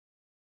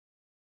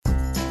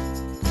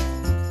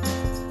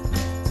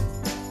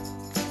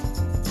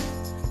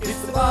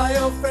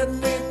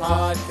Biofriendly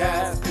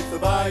Podcast. It's the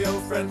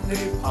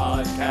Biofriendly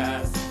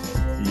Podcast.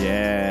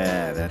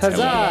 Yeah, that's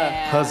Huzzah!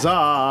 how Huzzah!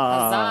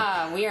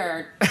 Huzzah! We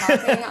are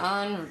talking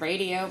on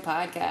radio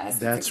podcast.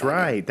 That's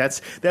right. That's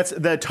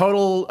the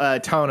total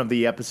tone of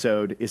the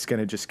episode is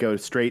going to just go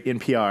straight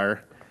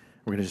NPR.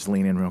 We're going to just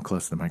lean in real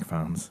close to the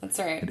microphones. That's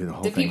right. And do the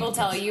whole Did thing people like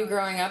tell this. you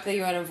growing up that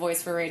you had a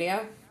voice for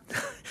radio?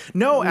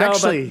 No,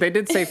 actually. but they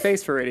did say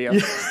face for radio.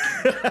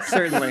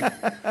 Certainly.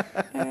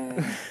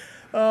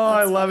 Oh,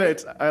 I love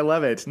it. I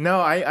love it.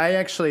 No, I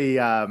actually,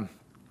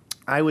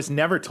 I was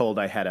never told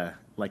I had a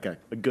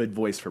good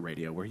voice for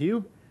radio. Were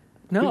you?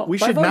 No, we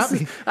my should not voice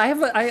be. is- I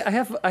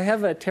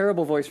have a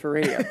terrible voice for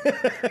radio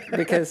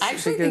because I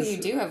actually think you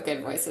do have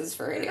good voices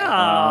for radio.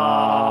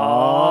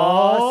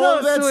 Oh,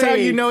 so that's how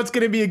you sweet. know it's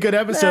going to be a good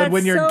episode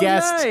when That's your so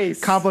guest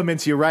nice.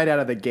 compliments you right out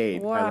of the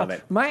gate. Wow. I love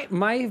it.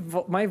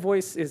 My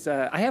voice is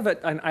I have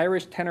an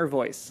Irish tenor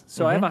voice,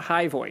 so I have a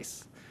high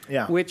voice,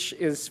 Yeah. which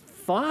is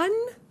fun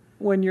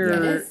when It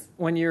you're is.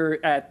 when you're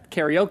at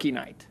karaoke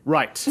night,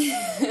 Right.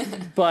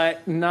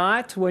 but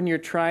not when you're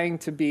trying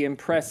to be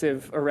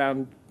impressive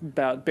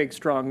about big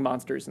strong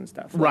monsters and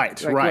stuff.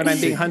 Right, like right. When I'm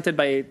being hunted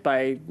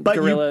by But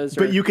gorillas,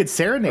 you could or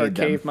serenade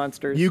them. cave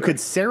monsters. You or- could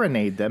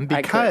serenade them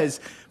I could. because,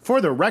 for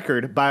the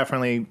record,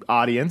 Biofriendly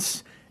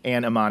audience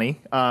and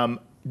Imani,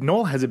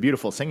 Noel has a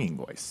beautiful singing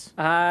voice.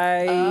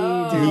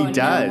 I do. He no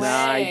does.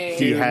 way.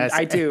 He has.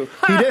 I do.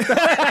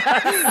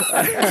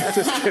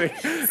 Just kidding.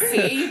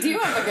 See, you do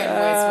have a good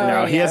voice for No,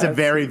 radio. he has a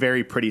very,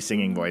 very pretty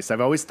singing voice.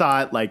 I've always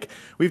thought, like,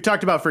 we've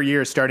talked about for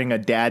years starting a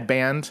dad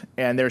band,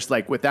 and there's,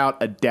 like,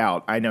 without a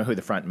doubt, I know who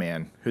the front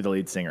man, who the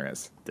lead singer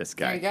is. This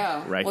guy. There you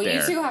go. Right well,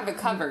 there. you two have it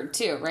covered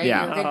too, right?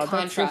 Yeah. You have good Oh, that's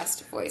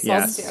contrast voices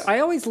Yes. too. I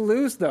always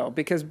lose though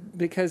because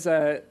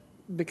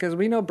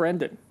we know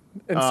Brendan,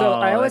 and so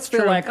I always that's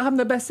feel true. like I'm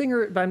the best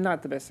singer, but I'm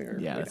not the best singer.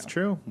 Yeah, you that's know.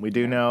 true. We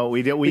do know.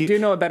 We do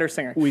know a better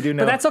singer. We do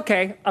know. but that's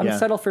okay. I'm Yeah.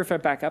 settled for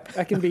backup.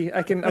 I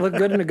look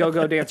good in a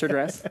go-go dancer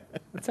dress.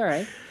 That's all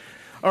right.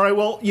 All right.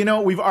 Well,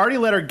 we've already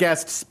let our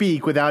guest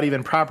speak without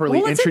even properly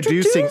Well, let's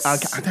introducing.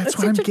 introduce. That's Let's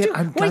why introduce.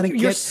 I'm gonna Wait,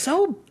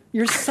 get.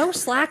 You're so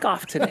slack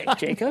off today,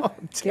 Jacob.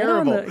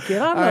 Terrible.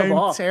 Get on the I'm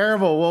ball.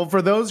 terrible. Well,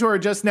 for those who are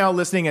just now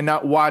listening and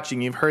not watching,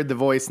 you've heard the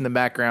voice in the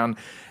background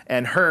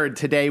and heard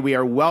today we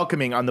are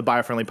welcoming on the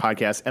Biofriendly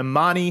Podcast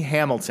Imani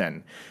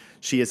Hamilton.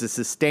 She is a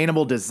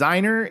sustainable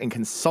designer and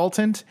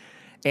consultant.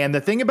 And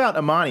the thing about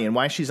Imani and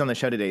why she's on the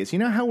show today is,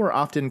 how we're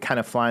often kind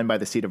of flying by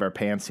the seat of our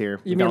pants here?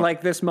 You mean like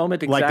this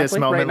moment exactly? Like this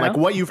moment, right like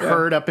now? what you've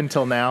heard up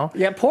until now?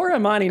 Yeah, poor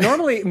Imani.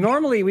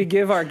 Normally we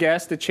give our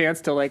guest a chance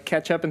to like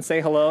catch up and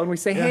say hello, and we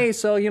say, "Hey,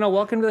 so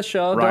welcome to the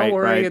show. Right, Don't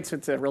worry, right. it's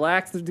a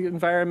relaxed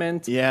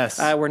environment. Yes.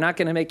 we're not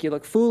going to make you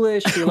look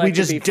foolish. We, like We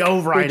just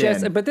dove right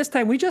in. But this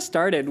time we just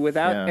started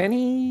without Yeah.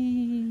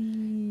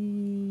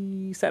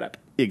 any setup.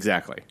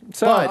 Exactly.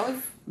 So But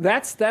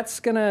that's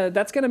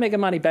gonna make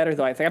Imani better,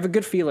 though. I think I have a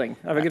good feeling.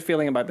 Good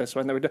feeling about this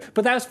one.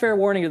 But that was fair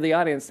warning to the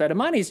audience that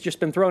Imani's just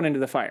been thrown into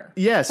the fire.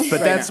 yes,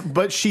 but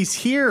but she's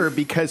here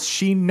because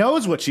she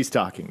knows what she's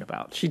talking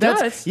about. She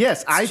That's- does?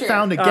 Yes, I true.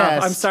 found a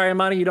guest. I'm sorry,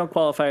 Imani, you don't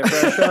qualify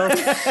for our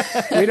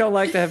show. We don't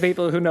like to have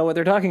people who know what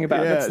they're talking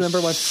about. Yeah, That's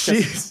number one.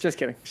 she's- Just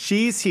kidding.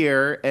 She's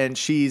here and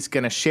she's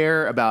going to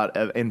share about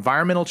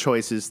environmental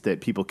choices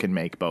that people can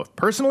make both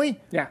personally,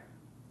 Yeah.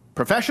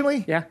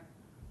 professionally, Yeah.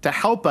 to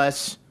help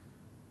us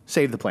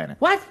save the planet.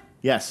 What?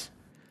 Yes.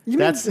 You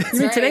That's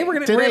mean today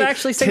we're gonna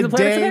actually save the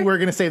planet today? we're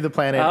going to save the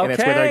planet, and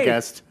it's with our Okay.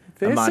 guest,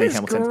 This Imani is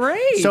Hamilton.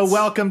 great. So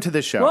welcome to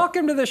the show.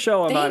 Welcome to the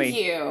show, Imani. Thank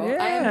you. Yeah.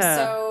 I am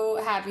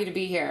so happy to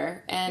be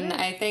here. And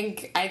I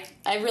think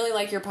I really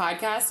like your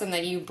podcast and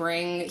that you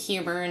bring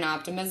humor and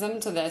optimism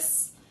to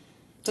this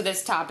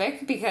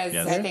topic because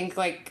Yes. I think,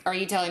 are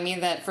you telling me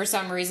that for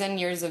some reason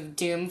years of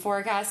doom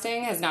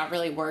forecasting has not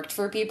really worked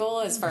for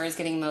people as far as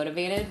getting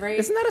motivated, right?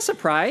 Isn't that a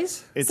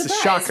surprise? It's a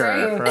Surprise,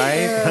 shocker,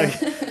 right?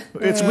 Like,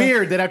 it's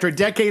weird that after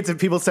decades of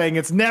people saying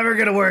it's never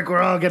going to work,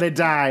 we're all going to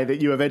die,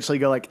 that you eventually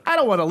go like, I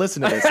don't want to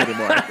listen to this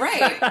anymore.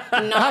 Right.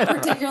 Not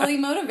particularly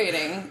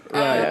motivating.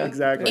 Right,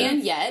 exactly.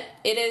 And yet,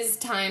 it is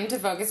time to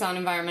focus on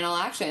environmental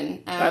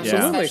action,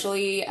 Absolutely.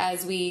 especially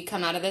as we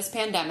come out of this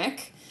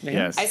pandemic.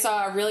 Yes. I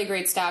saw a really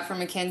great stat from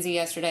McKinsey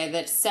yesterday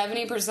that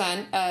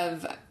 70%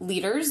 of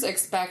leaders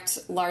expect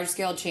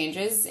large-scale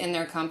changes in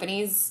their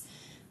companies,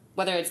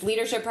 whether it's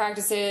leadership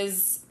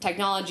practices,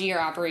 technology, or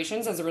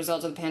operations as a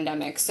result of the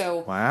pandemic. So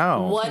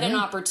Wow. what an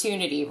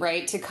opportunity,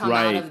 right, to come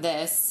Right. out of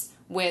this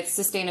with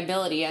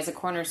sustainability as a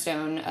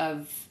cornerstone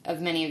of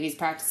many of these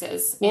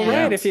practices. Well, And-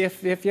 right.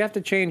 If you have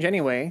to change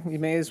anyway, you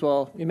may as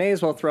well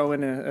throw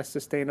in a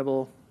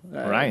sustainable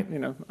Right.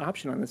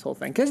 option on this whole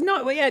thing. Because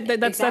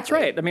that's Exactly.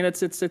 right. I mean,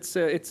 it's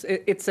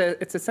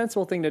a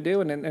sensible thing to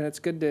do, and it's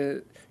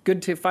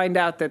good to find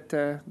out that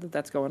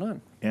that's going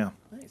on. Yeah.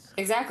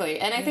 Exactly.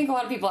 And I think a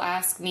lot of people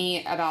ask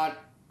me about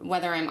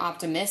whether I'm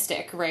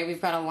optimistic, right?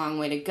 We've got a long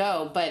way to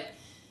go, but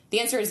the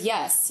answer is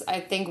yes. I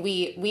think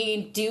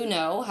we do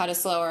know how to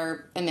slow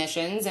our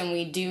emissions, and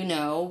we do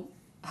know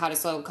how to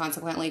slow,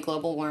 consequently,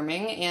 global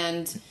warming.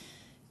 And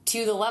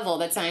to the level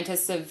that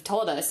scientists have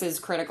told us is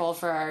critical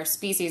for our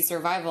species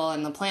survival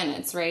and the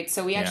planet's, right?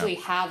 So we actually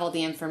have all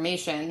the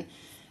information,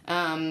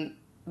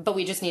 but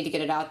we just need to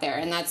get it out there.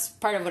 And that's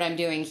part of what I'm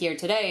doing here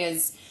today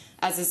is,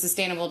 as a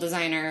sustainable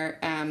designer,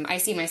 I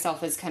see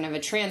myself as kind of a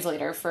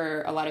translator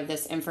for a lot of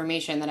this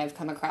information that I've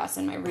come across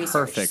in my research.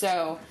 Perfect.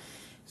 So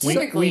we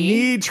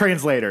need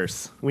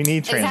translators. We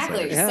need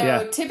translators.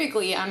 Exactly. So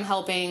typically I'm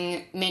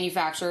helping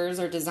manufacturers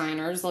or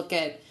designers look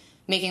at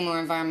making more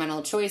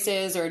environmental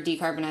choices or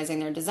decarbonizing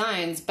their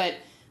designs. But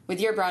with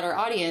your broader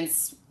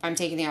audience, I'm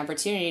taking the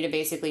opportunity to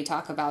basically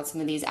talk about some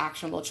of these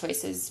actionable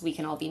choices we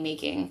can all be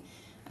making.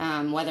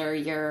 Whether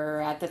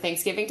you're at the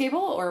Thanksgiving table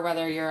or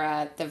whether you're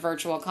at the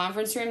virtual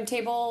conference room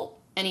table,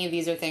 any of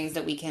these are things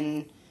that we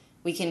can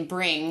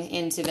bring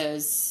into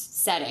those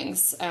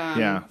settings.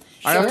 I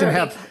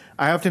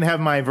often have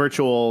my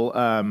virtual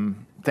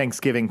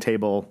Thanksgiving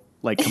table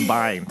like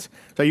combined.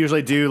 So I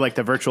usually do like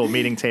the virtual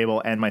meeting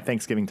table and my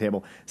Thanksgiving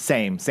table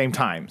same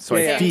time. So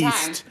I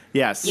feast.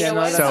 Yes. You know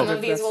what? Some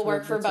of these will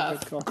work for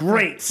both. Cool.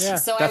 Great. Yeah.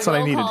 So that's I what I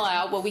will needed. call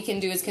out what we can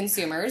do as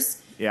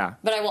consumers. Yeah.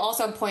 But I will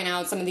also point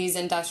out some of these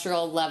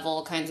industrial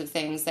level kinds of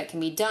things that can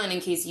be done in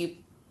case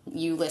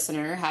you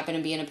listener happen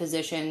to be in a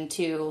position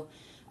to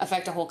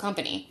affect a whole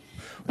company.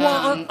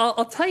 Well,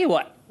 I'll tell you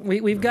what. We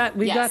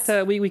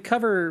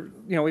cover,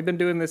 we've been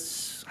doing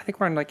this, I think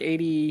we're on like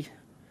 86.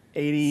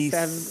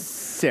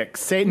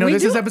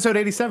 This is episode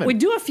 87. We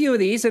do a few of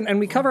these, and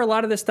we cover a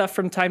lot of this stuff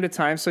from time to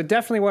time. So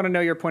definitely want to know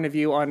your point of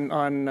view on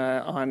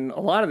a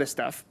lot of this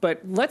stuff.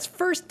 But let's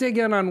first dig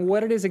in on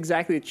what it is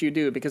exactly that you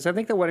do, because I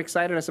think that what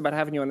excited us about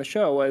having you on the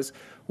show was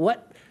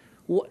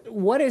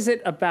what is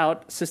it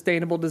about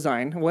sustainable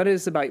design? What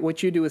is about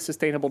what you do with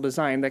sustainable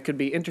design that could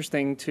be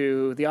interesting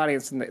to the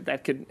audience and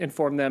that could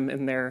inform them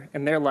in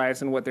their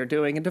lives and what they're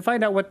doing, and to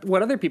find out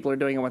what other people are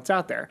doing and what's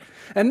out there,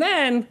 and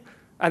then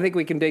I think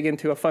we can dig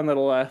into a fun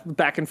little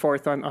back and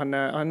forth on what's going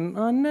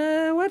on in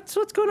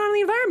the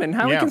environment,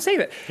 how we can save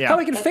it, how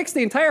we can fix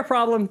the entire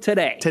problem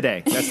today.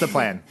 That's the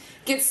plan.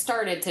 Get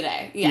started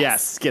today.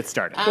 Yes, get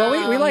started.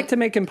 Well, we like to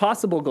make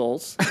impossible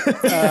goals,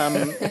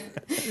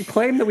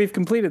 claim that we've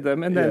completed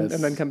them, and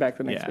then come back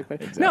the next week.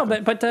 Exactly. No,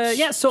 but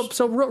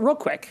So real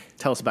quick,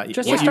 tell us about you.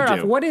 Just what to start you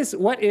off, do.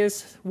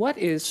 what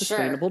is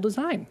sustainable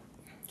design?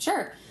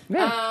 Sure.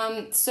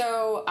 Yeah.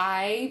 So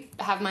I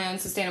have my own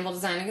sustainable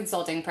design and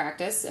consulting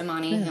practice,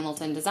 Imani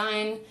Hamilton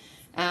Design.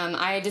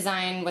 I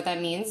design, what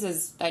that means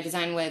is I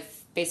design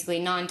with basically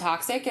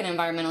non-toxic and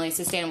environmentally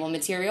sustainable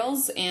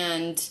materials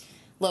and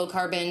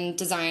low-carbon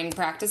design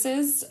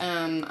practices.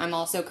 I'm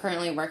also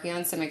currently working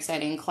on some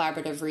exciting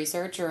collaborative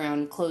research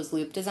around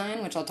closed-loop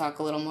design, which I'll talk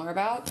a little more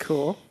about.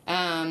 Cool.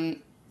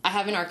 I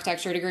have an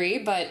architecture degree,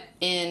 but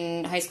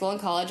in high school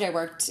and college, I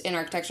worked in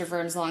architecture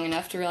firms long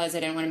enough to realize I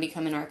didn't want to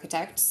become an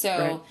architect.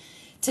 So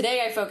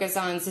today I focus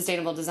on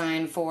sustainable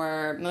design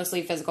for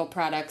mostly physical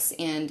products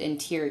and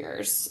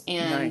interiors.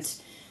 And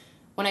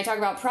when I talk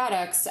about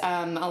products,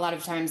 a lot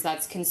of times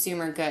that's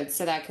consumer goods.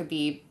 So that could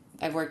be,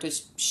 I've worked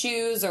with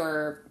shoes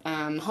or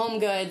home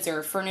goods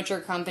or furniture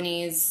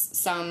companies,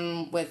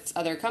 some with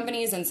other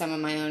companies and some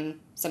of my own.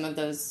 Some of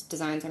those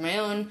designs are my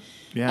own.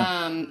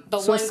 Yeah.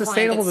 But so it's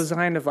sustainable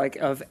design of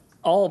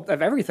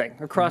everything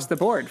across the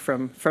board,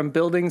 from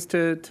buildings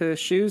to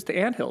shoes to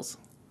anthills.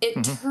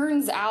 It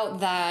turns out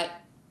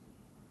that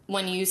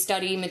when you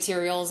study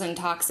materials and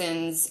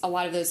toxins, a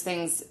lot of those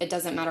things, it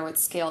doesn't matter what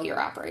scale you're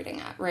operating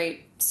at,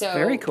 right? So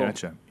very cool.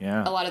 Gotcha.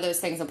 Yeah. A lot of those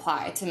things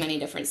apply to many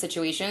different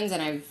situations,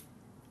 and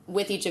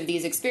with each of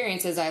these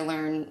experiences, I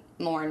learn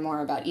more and more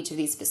about each of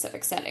these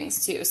specific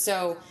settings too.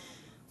 So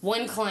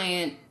one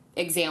client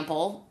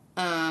example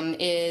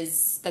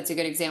that's a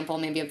good example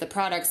maybe of the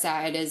product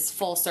side is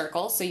Full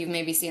Circle. So you've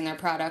maybe seen their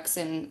products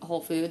in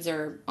Whole Foods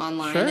or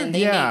online. Sure. And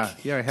they make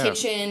I have.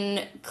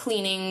 kitchen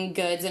cleaning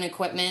goods and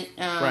equipment.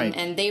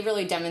 And they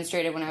really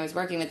demonstrated when I was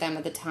working with them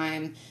at the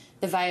time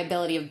the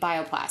viability of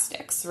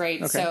bioplastics,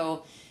 right? Okay.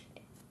 So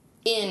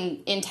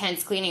in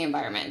intense cleaning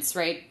environments,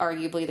 right?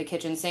 Arguably the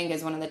kitchen sink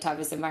is one of the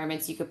toughest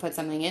environments you could put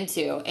something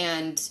into.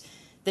 And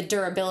the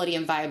durability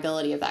and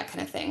viability of that kind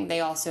of thing.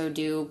 They also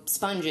do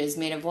sponges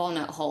made of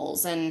walnut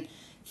hulls and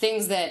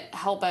things that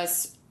help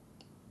us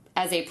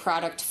as a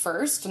product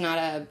first,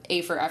 not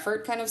a for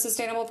effort kind of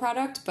sustainable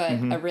product, but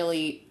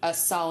a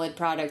solid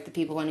product that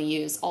people want to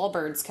use.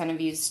 Allbirds kind of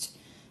used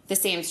the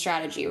same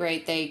strategy,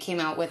 right? They came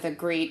out with a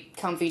great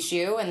comfy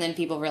shoe and then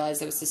people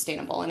realized it was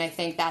sustainable. And I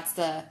think that's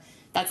the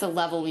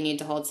level we need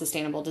to hold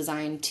sustainable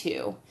design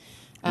to.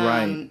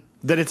 Right.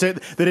 That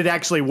it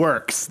actually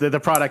works. That the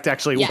product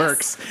actually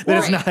works. That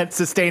it's not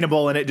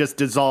sustainable and it just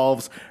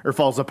dissolves or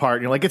falls apart.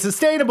 And you're like, it's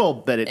sustainable,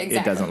 but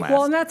it doesn't last.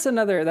 Well, and that's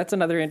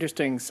another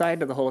interesting side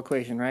to the whole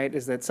equation, right?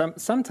 Is that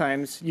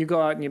sometimes you go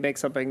out and you make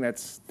something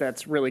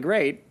that's really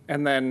great,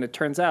 and then it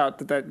turns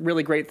out that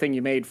really great thing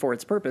you made for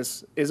its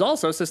purpose is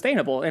also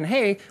sustainable. And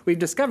hey, we've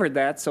discovered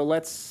that, so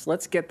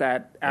let's get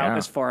that out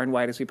as far and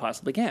wide as we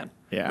possibly can.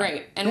 Yeah.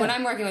 Right. And when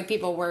I'm working with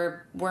people,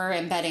 we're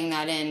embedding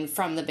that in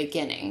from the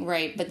beginning,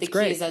 right? But the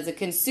key is as a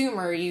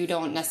consumer, you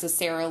don't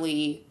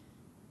necessarily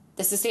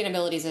the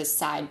sustainability is a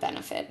side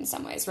benefit in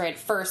some ways, right?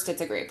 First,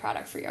 it's a great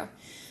product for you.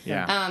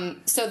 Yeah.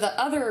 So the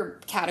other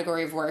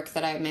category of work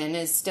that I'm in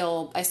is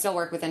I still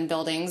work within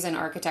buildings and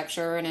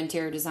architecture and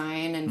interior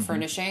design and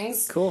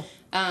furnishings. Cool.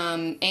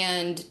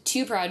 And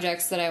 2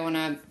 projects that I want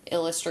to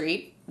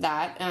illustrate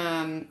that.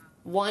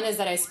 One is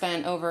that I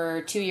spent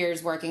over 2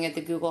 years working at the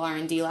Google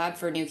R&D lab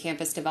for new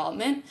campus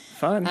development.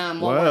 Fun.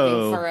 While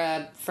working for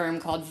a firm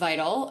called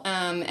Vital.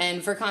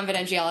 And for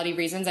confidentiality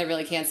reasons, I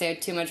really can't say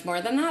too much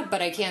more than that,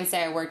 but I can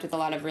say I worked with a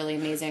lot of really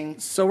amazing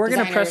So we're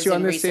going to press you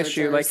on this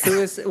issue. Like,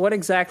 what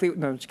exactly?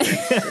 No, I'm just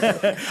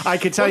kidding. I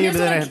could tell you, but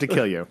then I have to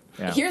kill you.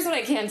 Yeah. Here's what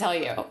I can tell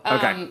you.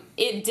 Okay.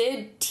 It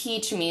did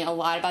teach me a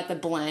lot about the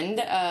blend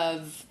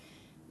of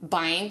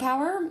buying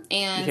power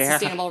and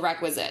sustainable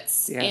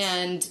requisites. Yes.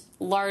 And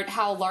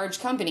how large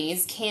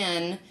companies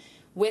can,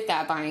 with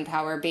that buying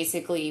power,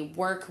 basically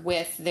work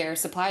with their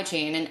supply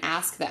chain and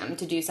ask them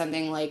to do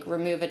something like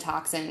remove a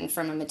toxin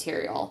from a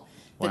material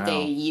that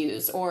they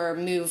use, or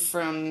move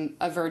from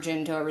a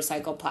virgin to a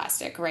recycled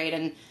plastic, right?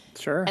 And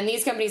Sure. And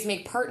these companies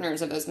make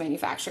partners of those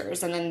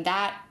manufacturers, and then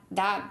that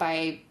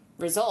by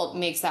result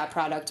makes that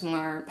product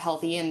more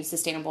healthy and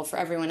sustainable for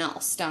everyone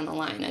else down the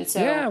line. And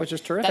so which is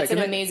terrific. That's an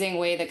amazing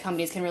way that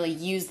companies can really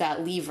use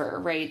that lever,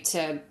 right,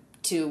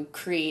 to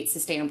create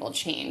sustainable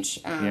change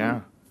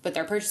with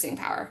their purchasing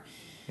power.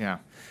 Yeah.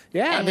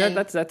 Yeah, And then-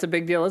 that's a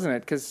big deal, isn't it?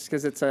 Because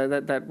it's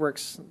that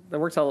works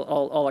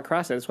all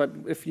across it. It's what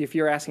if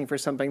you're asking for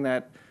something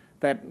that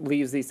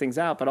leaves these things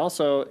out, but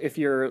also if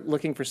you're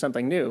looking for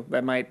something new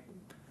that might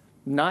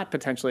not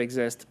potentially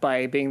exist,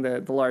 by being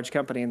the large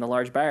company and the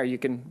large buyer, you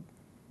can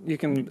ask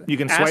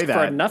sway for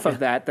that. enough of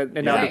that it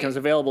now Right. becomes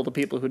available to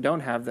people who don't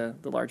have the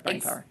large buying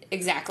power.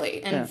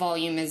 Exactly. And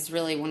volume is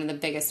really one of the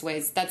biggest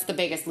ways. That's the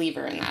biggest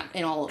lever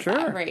in all of Sure.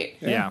 that, right?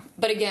 Yeah.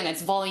 But again,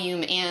 it's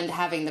volume and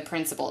having the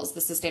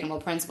sustainable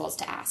principles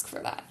to ask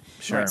for that.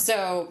 Sure.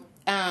 So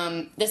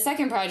the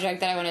second project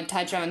that I want to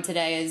touch on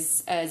today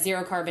is a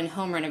zero carbon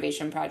home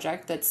renovation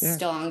project that's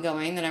still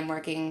ongoing that I'm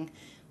working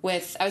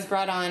with. I was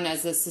brought on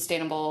as a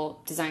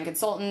sustainable design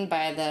consultant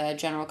by the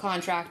general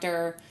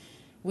contractor.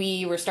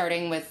 We were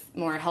starting with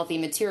more healthy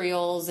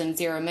materials and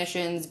zero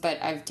emissions, but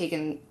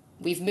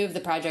we've moved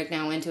the project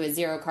now into a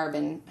zero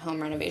carbon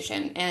home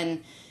renovation.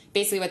 And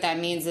basically what that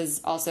means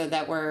is also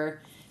that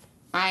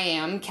I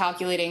am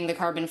calculating the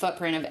carbon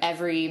footprint of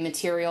every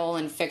material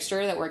and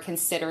fixture that we're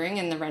considering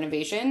in the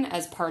renovation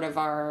as part of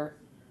our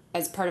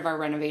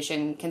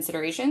renovation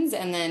considerations.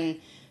 And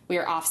then we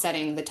are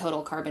offsetting the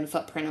total carbon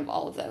footprint of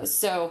all of those.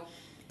 So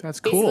That's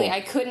cool. basically I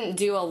couldn't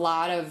do a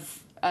lot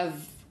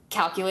of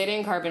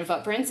calculating carbon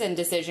footprints and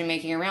decision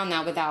making around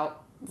that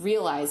without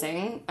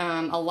realizing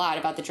a lot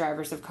about the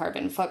drivers of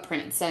carbon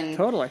footprints. And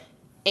Totally.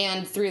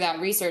 And through that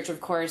research,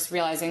 of course,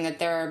 realizing that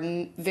there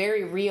are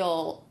very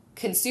real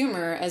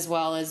consumer as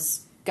well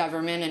as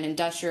government and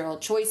industrial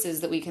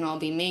choices that we can all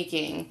be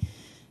making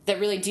that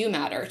really do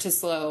matter to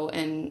slow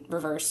and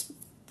reverse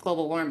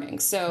global warming.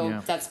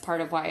 So that's part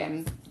of why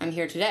I'm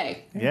here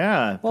today.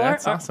 Yeah, Well,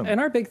 that's awesome.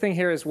 And our big thing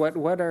here is what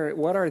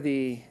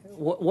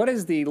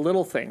is the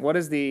little thing? What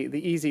is the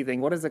easy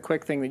thing? What is the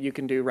quick thing that you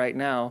can do right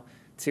now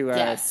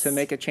to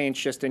make a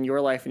change just in your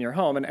life and your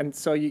home? And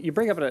so you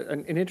bring up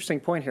an interesting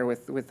point here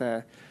with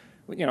the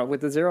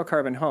zero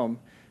carbon home.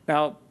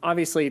 Now,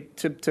 obviously,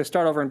 to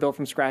start over and build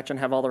from scratch and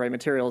have all the right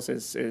materials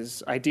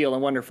is ideal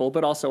and wonderful,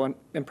 but also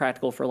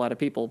impractical for a lot of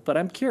people. But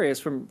I'm curious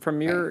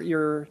from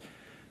your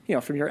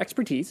from your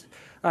expertise,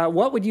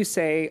 what would you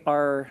say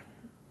are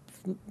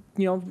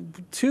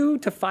 2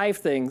 to 5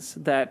 things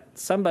that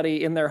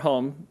somebody in their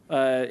home,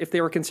 if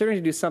they were considering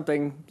to do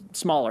something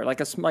smaller, like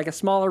a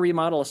smaller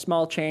remodel, a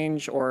small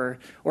change, or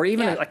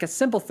even like a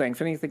simple thing,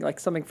 anything like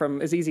something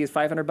from as easy as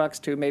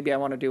 $500 to maybe I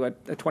want to do a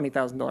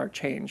 $20,000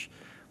 change,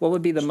 what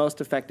would be the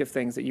most effective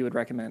things that you would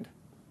recommend?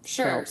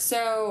 Sure.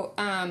 So,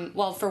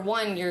 well, for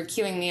one, you're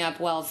queuing me up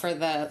well for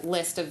the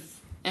list of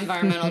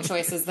environmental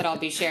choices that I'll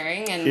be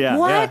sharing. And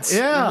What?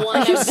 Yeah. one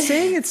Are you of the-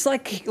 saying it's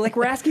like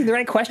we're asking the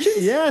right questions?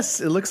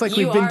 Yes, it looks like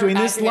You we've been are doing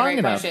this asking the long right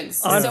enough.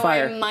 questions. On So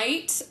fire.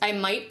 I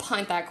might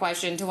punt that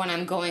question to when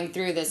I'm going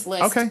through this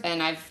list. Okay.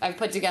 And I've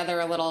put together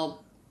a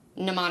little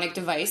mnemonic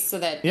device so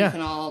that Yeah. you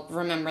can all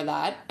remember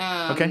that.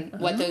 Okay.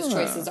 What those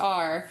choices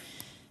are.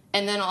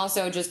 And then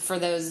also just for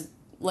those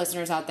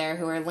listeners out there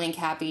who are link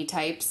happy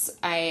types,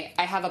 I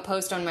have a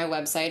post on my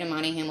website,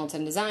 Imani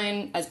Hamilton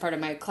Design, as part of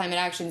my climate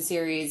action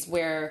series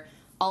where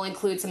I'll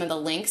include some of the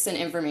links and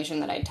information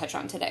that I touch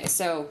on today.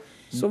 So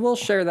we'll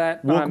share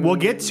that. We'll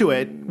get to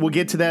it. We'll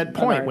get to that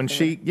point when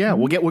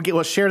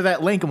we'll share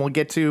that link and we'll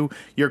get to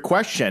your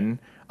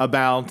question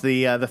about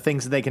the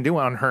things that they can do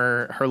on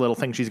her little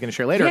thing she's going to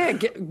share later. Yeah,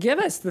 give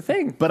us the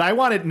thing. But I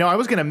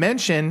was going to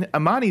mention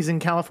Imani's in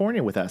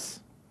California with us.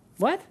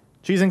 What?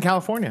 She's in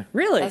California.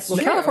 Really? That's Well,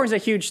 true. California's a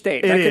huge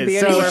state. It That could be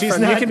is. So anywhere she's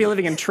from you not- could be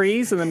living in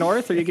trees in the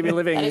north, or you could be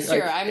living. that is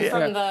true. I'm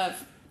from the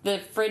the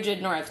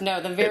frigid north.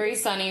 No, the very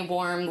sunny,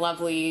 warm,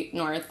 lovely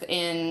north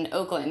in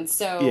Oakland.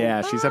 So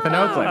Yeah, she's up in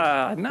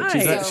Oakland.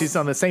 Nice. She's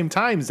on the same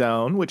time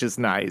zone, which is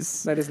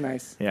nice. That is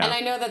nice. Yeah. And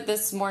I know that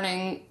this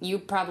morning you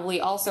probably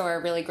also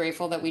are really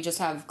grateful that we just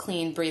have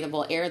clean,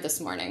 breathable air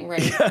this morning,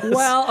 right?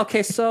 Well,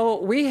 okay,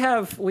 so we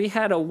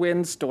had a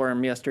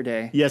windstorm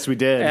yesterday. Yes, we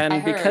did. And I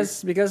heard.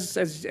 because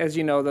as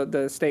you know,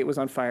 the state was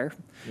on fire.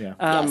 Yeah.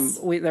 Yes.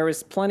 There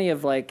was plenty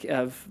of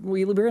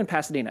we were in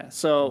Pasadena,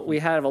 so we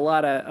have a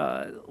lot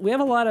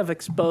of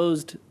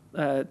exposed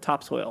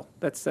topsoil.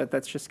 That's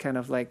just kind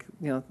of like,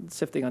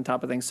 sifting on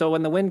top of things. So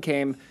when the wind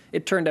came,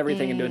 it turned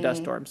everything into a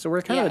dust storm. So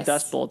we're kind of a Yes.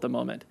 dust bowl at the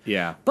moment.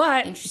 Yeah.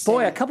 But Interesting.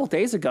 boy, a couple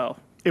days ago,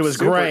 It was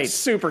great.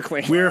 super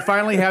clean. We were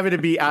finally having to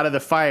be out of the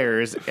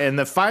fires, and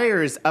the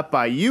fires up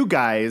by you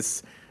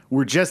guys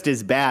were just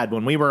as bad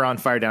when we were on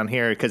fire down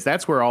here, because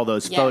that's where all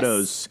those Yes.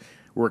 photos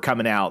were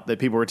coming out, that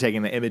people were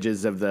taking the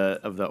images of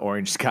the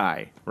orange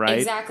sky, right?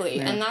 Exactly.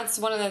 And that's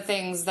one of the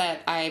things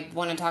that I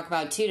want to talk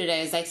about too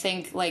today is I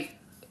think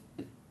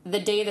the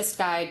day the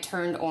sky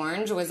turned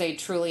orange was a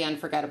truly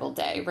unforgettable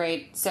day,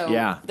 right?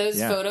 So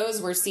those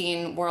photos were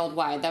seen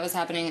worldwide. That was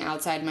happening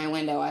outside my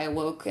window. I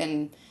awoke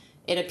and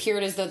it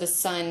appeared as though the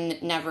sun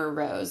never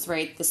rose,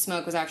 right? The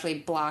smoke was actually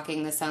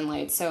blocking the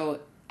sunlight.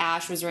 So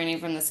ash was raining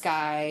from the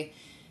sky.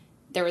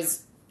 It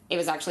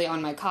was actually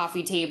on my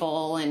coffee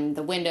table and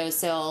the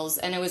windowsills,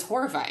 and it was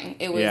horrifying.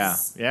 It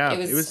was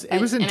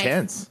It was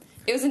intense.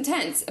 It was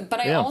intense, but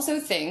I also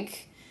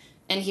think,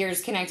 and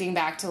here's connecting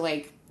back to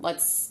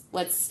let's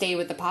stay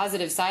with the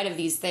positive side of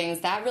these things.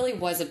 That really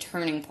was a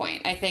turning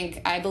point.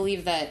 I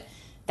believe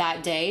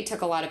that day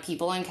took a lot of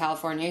people in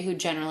California who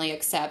generally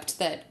accept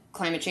that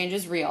climate change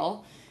is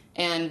real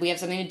and we have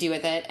something to do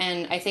with it,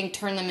 and I think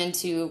turn them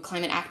into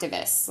climate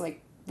activists.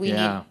 We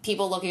need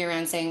people looking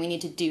around saying we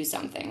need to do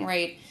something,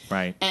 right?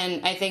 Right.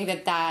 And I think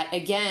that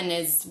again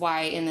is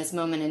why in this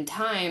moment in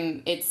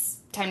time, it's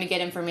time to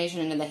get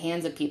information into the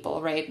hands of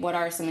people, right? What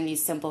are some of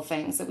these simple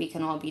things that we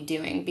can all be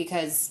doing?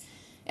 Because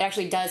it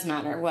actually does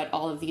matter what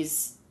all of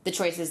the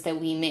choices that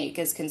we make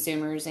as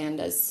consumers and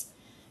as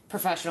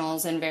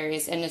professionals in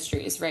various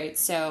industries, right?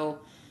 So,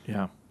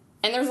 Yeah.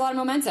 and there's a lot of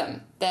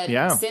momentum that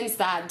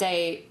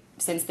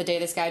since the day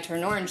the sky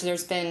turned orange,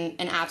 there's been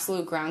an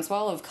absolute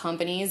groundswell of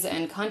companies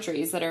and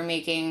countries that are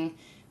making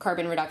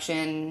carbon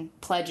reduction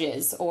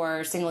pledges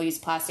or single-use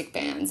plastic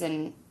bans,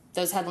 and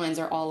those headlines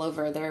are all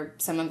over. They're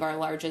some of our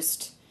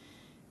largest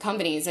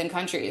companies and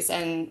countries,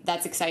 and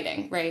that's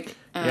exciting, right?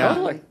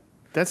 Totally.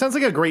 That sounds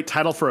like a great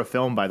title for a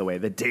film, by the way.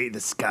 The Day the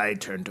Sky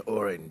Turned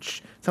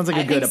Orange. Sounds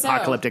like a good think so.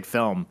 apocalyptic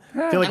film.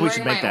 I feel like I'm we wearing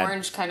should make my that.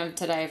 orange kind of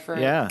today for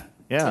Yeah.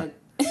 to-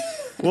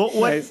 Well,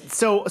 what? Nice.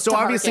 So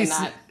obviously,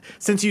 hearken that.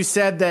 since you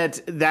said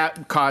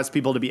that caused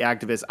people to be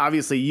activists,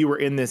 obviously you were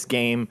in this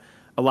game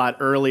a lot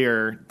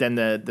earlier than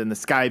the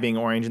sky being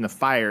orange and the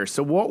fire.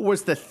 So what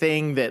was the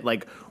thing that,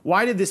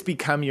 why did this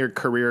become your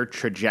career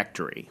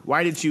trajectory?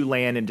 Why did you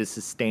land into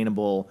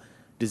sustainable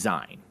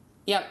design?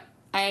 Yep.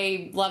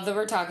 I love that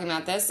we're talking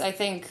about this. I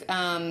think,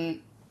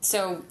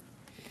 so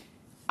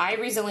I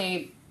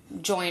recently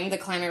joined the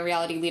Climate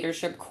Reality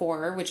Leadership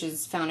Corps, which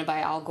is founded by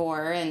Al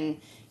Gore, and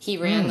he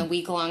ran the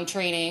week-long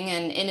training.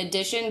 And in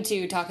addition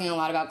to talking a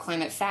lot about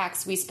climate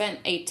facts, we spent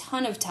a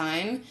ton of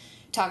time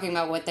talking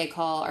about what they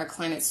call our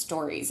climate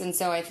stories. And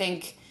so I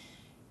think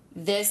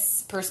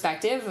this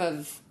perspective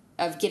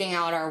of getting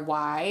out our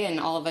why and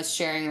all of us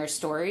sharing our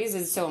stories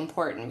is so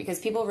important because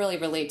people really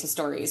relate to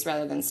stories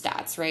rather than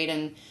stats, right?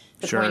 And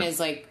the point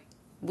is,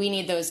 we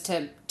need those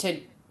to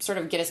sort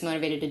of get us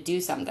motivated to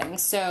do something.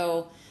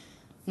 So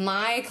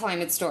my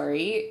climate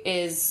story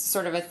is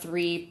sort of a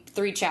three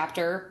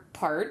chapter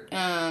part.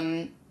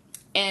 And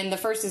the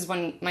first is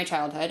my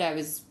childhood. I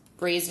was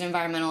raised an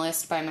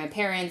environmentalist by my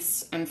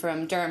parents. I'm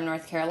from Durham,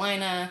 North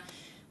Carolina,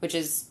 which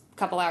is a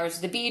couple hours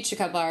to the beach, a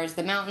couple hours to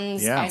the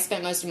mountains. Yeah. I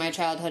spent most of my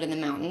childhood in the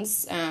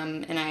mountains.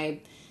 And I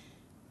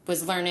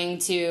was learning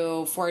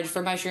to forage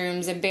for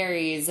mushrooms and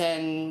berries,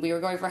 and we were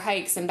going for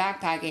hikes and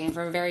backpacking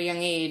from a very young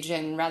age.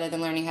 And rather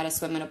than learning how to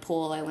swim in a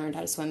pool, I learned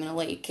how to swim in a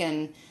lake.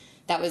 And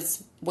that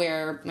was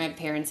where my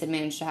parents had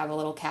managed to have a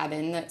little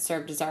cabin that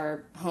served as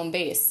our home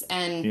base.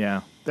 And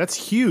Yeah, that's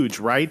huge,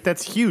 right?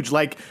 That's huge.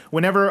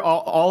 Whenever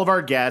all of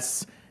our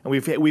guests, and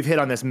we've hit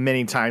on this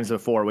many times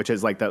before, which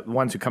is the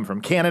ones who come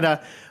from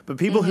Canada, but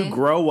people who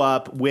grow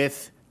up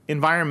with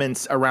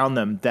environments around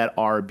them that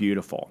are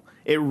beautiful.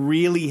 It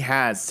really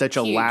has such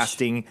a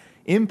lasting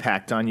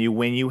impact on you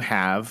when you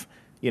have,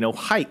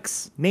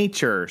 hikes,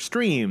 nature,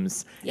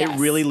 streams. Yes.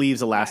 It really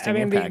leaves a lasting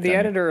impact. The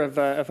editor of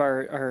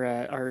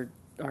our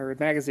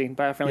magazine,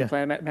 Biofriendly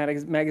Planet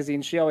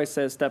magazine, she always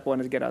says step one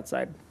is get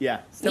outside.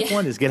 Yeah. Step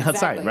one is get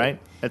outside, exactly. right?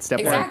 That's step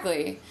one.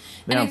 Exactly.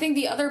 And Yeah. I think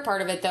the other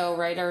part of it, though,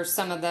 right, are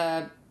some of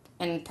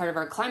and part of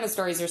our climate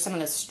stories are some of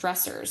the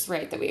stressors,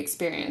 right, that we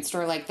experienced,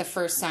 or the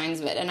first signs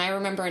of it. And I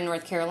remember in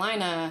North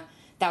Carolina,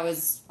 that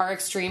was our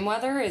extreme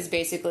weather is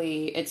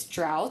basically it's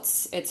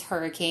droughts, it's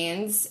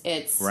hurricanes,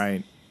 it's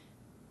Right.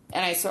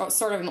 and I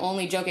sort of am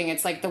only joking.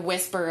 It's like the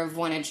whisper of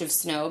 1 inch of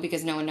snow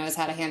because no one knows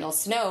how to handle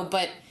snow.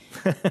 But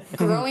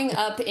growing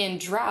up in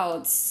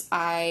droughts,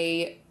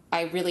 I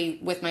really,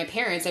 with my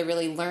parents, I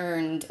really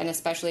learned, and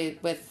especially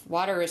with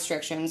water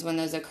restrictions, when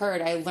those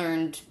occurred, I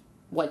learned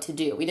what to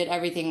do. We did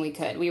everything we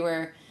could. We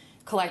were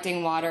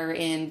collecting water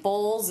in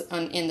bowls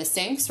in the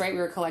sinks, right? We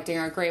were collecting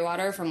our gray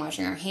water from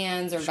washing our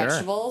hands or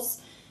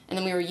vegetables, and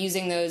then we were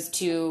using those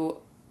to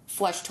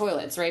flush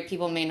toilets, right?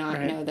 People may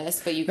not know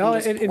this, but you can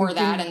pour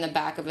that in the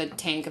back of a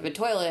tank of a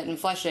toilet and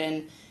flush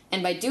it.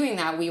 And by doing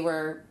that, we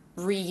were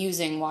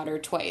reusing water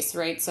twice,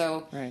 right?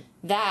 So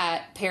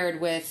that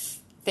paired with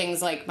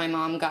things like my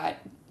mom got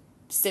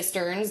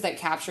cisterns that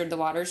captured the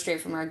water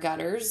straight from our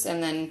gutters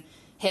and then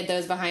hid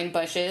those behind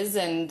bushes,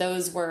 and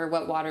those were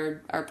what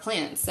watered our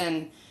plants.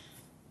 And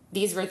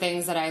these were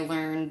things that I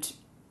learned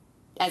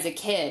as a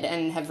kid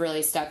and have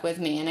really stuck with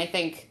me. And I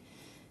think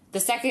the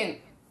second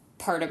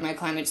part of my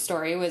climate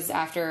story was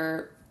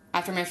after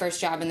my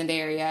first job in the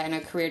Bay Area and a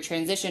career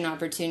transition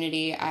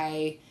opportunity,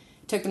 I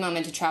took the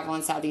moment to travel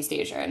in Southeast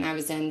Asia, and I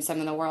was in some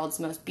of the world's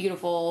most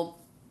beautiful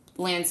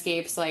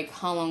landscapes like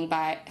Ha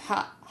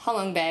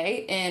Long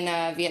Bay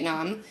in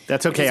Vietnam.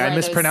 That's okay. I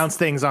mispronounce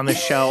things on the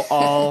show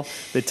all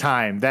the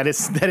time. That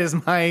is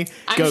my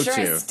go-to. I'm sure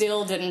I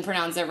still didn't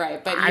pronounce it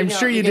right, but I'm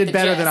sure you did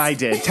better than I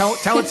did.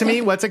 Tell it to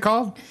me. What's it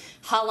called?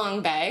 Ha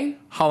Long Bay.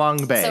 Ha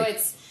Long Bay. So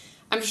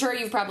I'm sure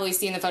you've probably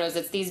seen the photos.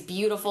 It's these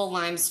beautiful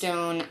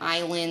limestone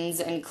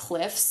islands and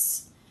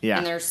cliffs. Yeah.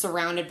 And they're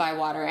surrounded by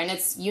water. And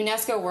it's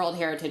UNESCO World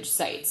Heritage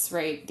Sites,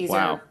 right? These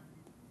are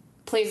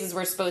places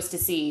we're supposed to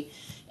see.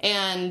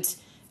 And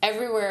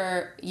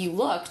everywhere you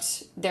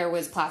looked, there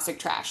was plastic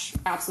trash.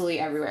 Absolutely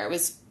everywhere. It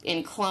was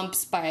in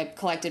clumps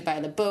collected by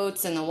the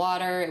boats and the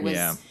water. It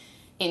was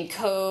in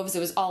coves. It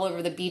was all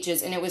over the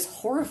beaches. And it was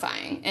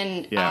horrifying.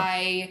 And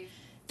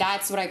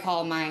that's what I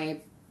call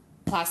my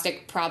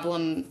plastic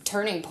problem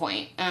turning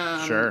point.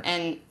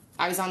 And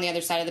I was on the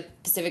other side of the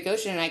Pacific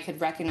Ocean, and I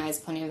could recognize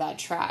plenty of that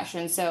trash.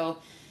 And so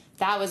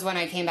that was when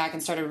I came back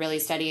and started really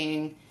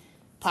studying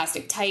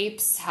plastic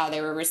types, how they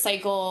were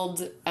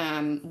recycled,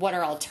 what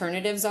our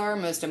alternatives are,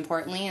 most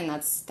importantly, and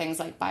that's things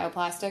like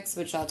bioplastics,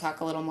 which I'll talk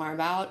a little more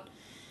about.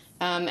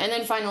 And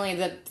then finally,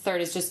 the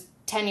third is just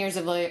 10 years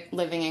of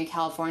living in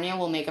California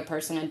will make a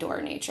person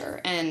adore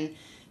nature. And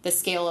the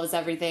scale of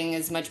everything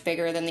is much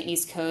bigger than the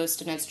East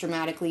Coast, and it's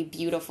dramatically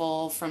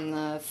beautiful from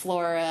the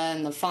flora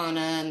and the fauna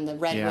and the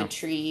redwood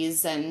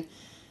trees. And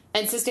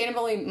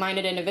sustainably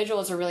minded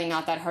individuals are really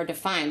not that hard to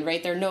find,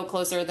 right? They're no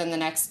closer than the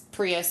next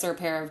Prius or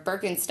pair of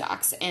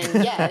Birkenstocks.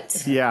 And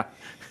yet,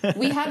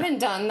 we haven't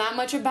done that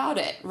much about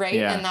it, right?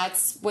 Yeah. And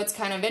that's what's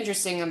kind of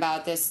interesting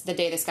about this, The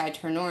Day the Sky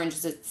Turned Orange,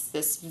 is it's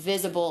this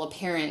visible,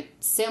 apparent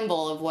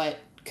symbol of what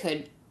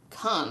could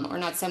come, or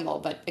not symbol,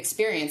 but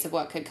experience of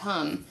what could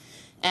come.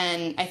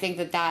 And I think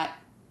that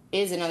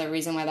is another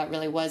reason why that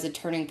really was a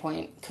turning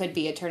point, could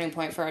be a turning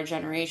point for our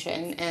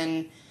generation.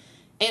 And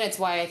it's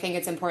why I think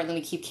it's important that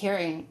we keep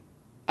caring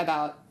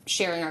about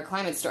sharing our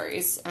climate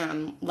stories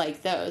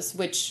like those,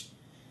 which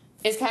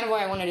is kind of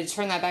why I wanted to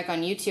turn that back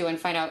on you two and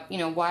find out,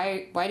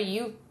 why do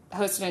you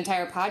host an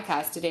entire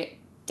podcast today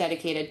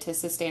dedicated to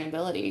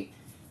sustainability?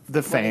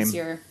 The fame.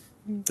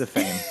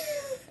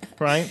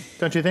 Right?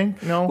 Don't you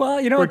think? No. Well,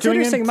 it's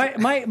interesting. My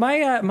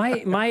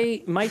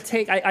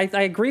take.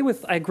 I agree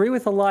with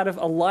a lot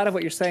of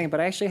what you're saying,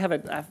 but I actually have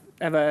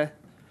a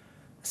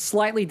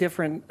slightly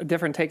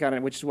different take on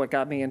it, which is what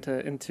got me into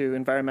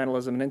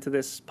environmentalism and into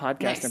this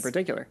podcast in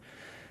particular.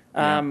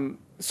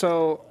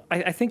 So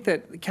I think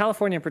that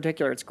California in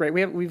particular, it's great.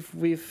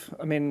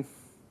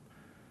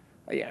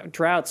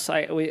 Droughts.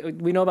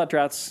 We know about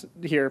droughts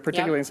here,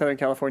 particularly in Southern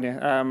California.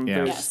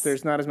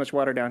 There's not as much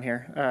water down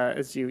here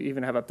as you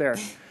even have up there.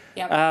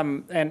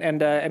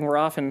 And we're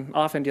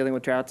often dealing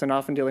with droughts and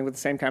often dealing with the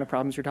same kind of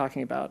problems you're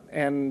talking about.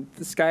 And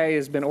the sky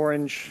has been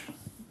orange.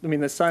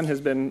 The sun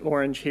has been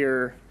orange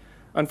here.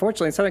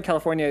 Unfortunately, in Southern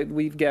California,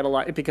 we get a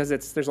lot because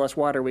there's less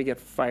water. We get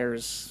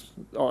fires.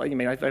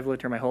 I've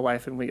lived here my whole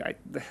life, and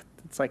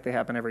it's like they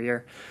happen every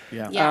year.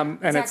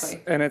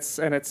 Exactly.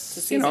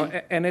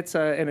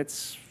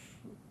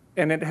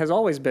 And it has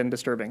always been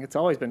disturbing. It's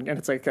always been, and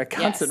it's like a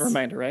constant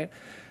reminder, right?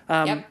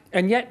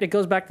 And yet it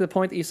goes back to the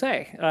point that you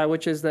say,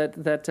 which is that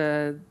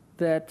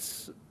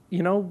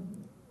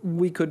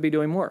we could be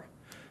doing more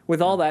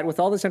with all that, with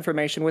all this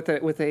information, with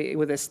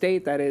a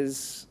state that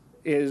is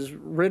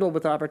riddled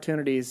with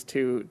opportunities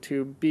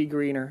to be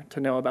greener, to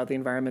know about the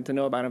environment, to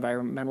know about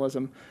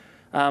environmentalism.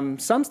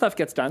 Some stuff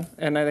gets done,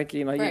 and I think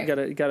you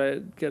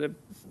gotta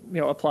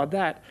applaud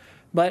that.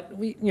 But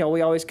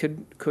we always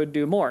could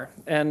do more.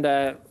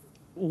 And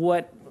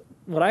what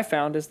I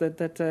found is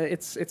that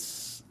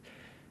it's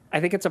I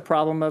think it's a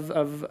problem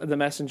of the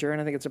messenger, and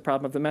I think it's a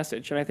problem of the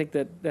message, and I think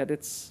that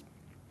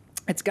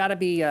it's got to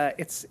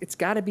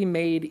be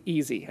made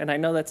easy. And I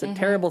know that's a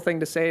terrible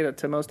thing to say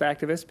to most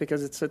activists,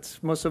 because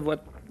it's most of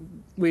what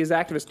we as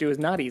activists do is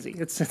not easy.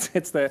 It's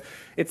the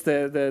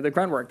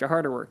grunt work, the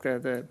harder work,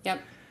 the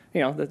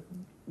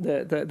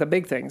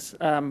big things.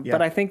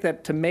 But I think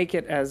that to make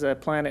it as a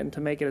planet and to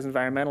make it as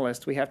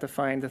environmentalists, we have to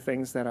find the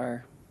things that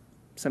are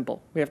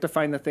simple. We have to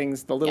find the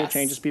things, the little Yes.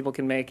 changes people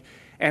can make,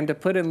 and to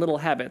put in little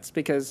habits,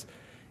 because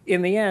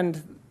in the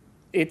end,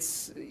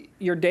 it's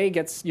your day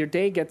gets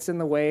in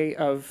the way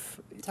of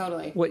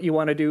Totally. what you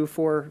want to do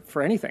for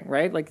anything,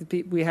 right? Like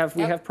we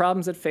have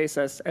problems that face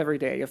us every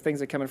day. You have things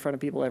that come in front of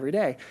people every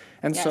day,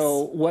 and Yes.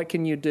 so what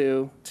can you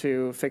do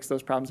to fix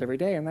those problems every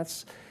day? And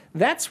that's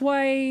why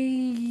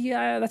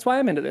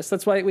I'm into this.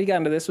 That's why we got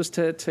into this, was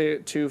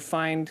to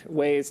find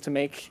ways to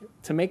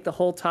make the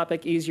whole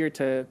topic easier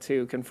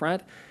to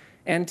confront,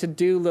 and to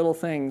do little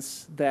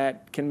things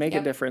that can make a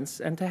Yep. difference,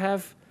 and to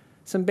have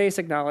some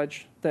basic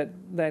knowledge that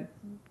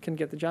can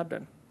get the job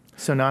done.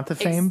 So not the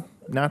fame?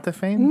 Not the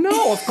fame?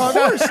 No, of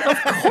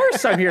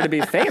course I'm here to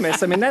be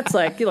famous. I mean, that's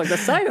like, the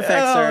side effects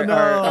are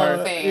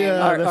the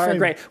fame.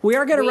 great. We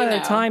are going to We run out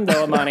know. of time,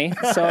 though, Imani.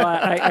 So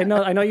I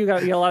know you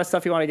got a lot of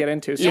stuff you want to get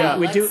into. So Yeah,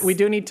 we let's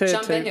do need to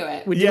jump into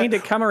it. We do Yeah. need to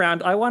come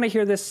around. I want to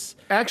hear this.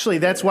 Actually,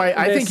 that's why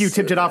I think you This-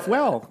 tipped it off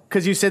well,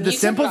 because you said the You tipped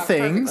it simple off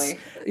things,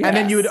 perfectly. and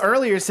then Yes. you had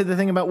earlier said the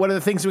thing about what are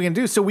the things we can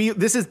do. So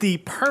this is the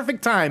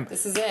perfect time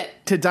This is it.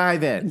 to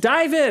dive in.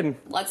 Dive in.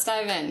 Let's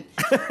dive in.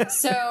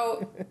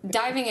 So,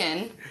 diving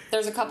in,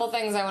 there's a couple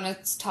things I want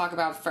to talk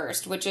about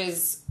first, which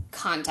is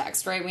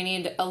context, right? We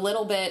need a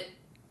little bit.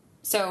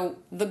 So,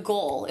 the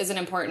goal is an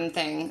important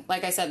thing.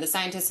 Like I said, the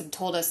scientists have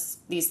told us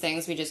these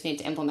things, we just need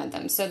to implement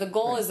them. So, the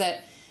goal is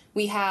that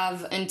we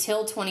have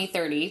until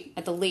 2030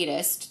 at the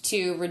latest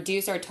to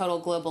reduce our total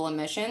global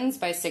emissions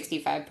by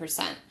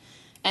 65%.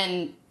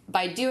 And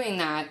by doing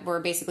that,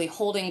 we're basically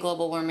holding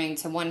global warming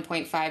to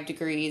 1.5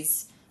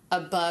 degrees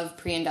above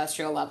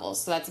pre-industrial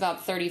levels. So that's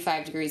about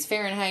 35 degrees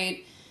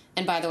Fahrenheit.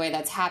 And by the way,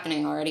 that's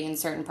happening already in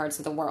certain parts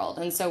of the world.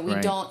 And so we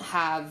Right. don't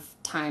have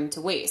time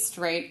to waste,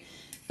 right?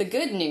 The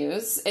good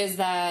news is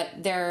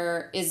that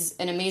there is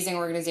an amazing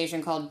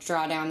organization called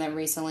Drawdown that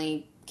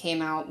recently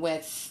came out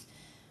with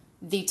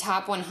the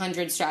top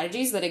 100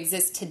 strategies that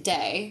exist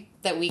today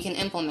that we can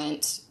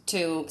implement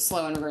to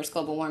slow and reverse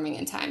global warming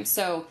in time.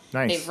 So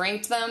Nice. they've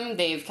ranked them,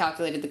 they've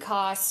calculated the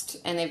cost,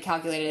 and they've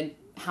calculated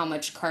how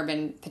much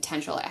carbon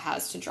potential it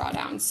has to draw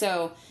down.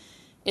 So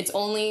there's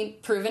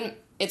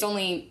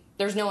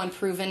no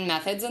unproven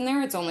methods in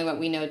there. It's only what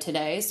we know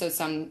today. So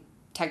some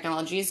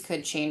technologies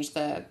could change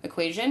the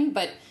equation,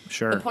 but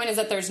Sure. the point is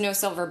that there's no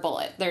silver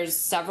bullet. There's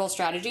several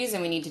strategies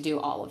and we need to do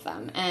all of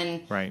them.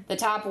 And Right. the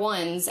top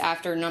ones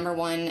after number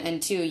 1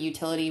 and 2,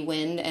 utility,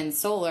 wind, and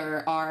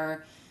solar,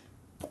 are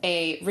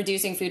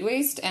reducing food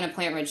waste and a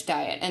plant-rich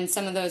diet. And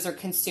some of those are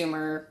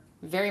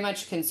very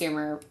much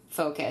consumer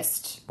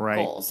focused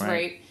goals,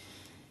 right?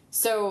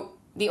 So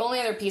the only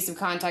other piece of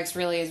context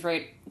really is,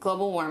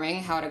 global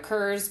warming, how it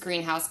occurs.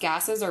 Greenhouse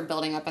gases are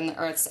building up in the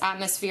Earth's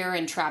atmosphere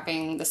and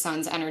trapping the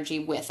sun's energy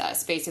with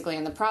us, basically.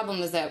 And the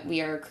problem is that we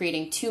are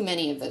creating too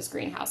many of those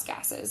greenhouse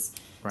gases.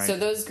 Right. So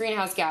those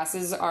greenhouse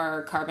gases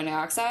are carbon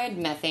dioxide,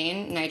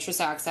 methane, nitrous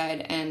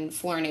oxide, and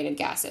fluorinated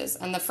gases.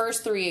 And the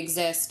first 3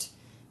 exist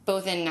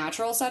both in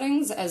natural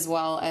settings as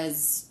well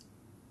as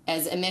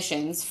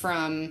emissions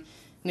from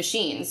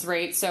machines,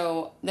 right?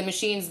 So the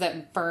machines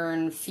that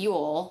burn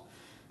fuel,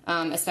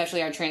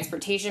 especially our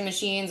transportation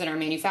machines and our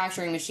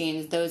manufacturing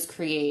machines, those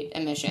create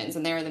emissions,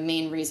 and they're the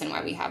main reason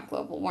why we have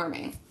global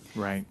warming.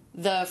 Right.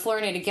 The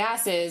fluorinated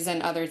gases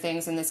and other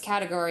things in this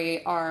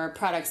category are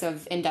products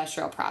of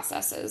industrial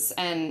processes.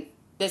 And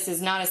this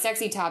is not a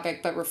sexy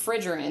topic, but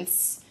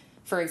refrigerants,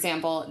 for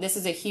example, this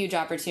is a huge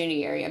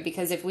opportunity area,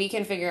 because if we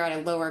can figure out a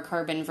lower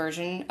carbon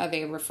version of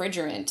a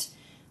refrigerant,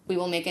 we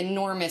will make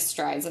enormous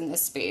strides in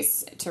this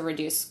space to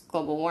reduce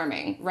global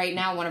warming. Right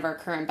now, one of our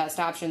current best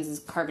options is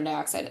carbon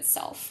dioxide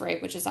itself,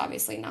 right, which is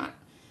obviously not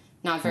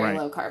very Right.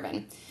 low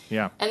carbon.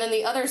 Yeah. And then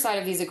the other side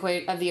of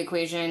the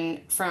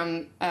equation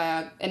from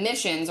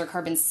emissions are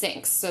carbon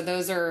sinks. So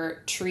those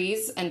are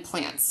trees and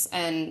plants,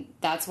 and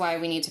that's why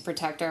we need to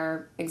protect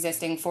our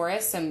existing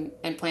forests and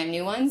plant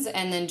new ones,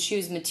 and then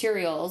choose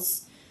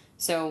materials.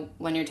 So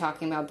when you're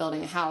talking about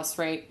building a house,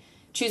 right,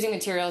 choosing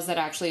materials that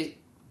actually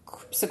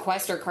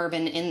sequester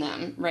carbon in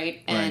them,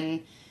 right?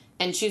 And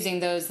choosing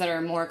those that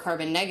are more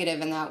carbon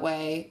negative in that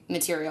way,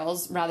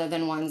 materials, rather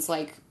than ones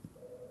like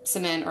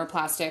cement or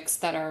plastics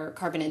that are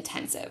carbon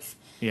intensive.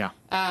 Yeah.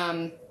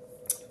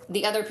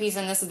 The other piece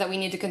in this is that we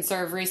need to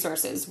conserve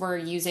resources. We're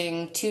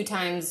using 2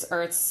 times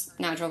Earth's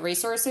natural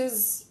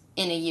resources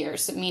in a year,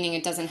 so meaning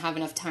it doesn't have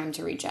enough time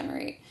to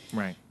regenerate.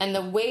 Right. And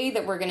the way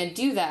that we're going to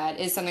do that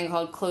is something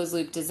called closed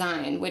loop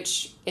design,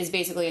 which is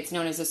basically, it's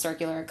known as a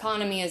circular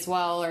economy as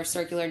well, or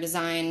circular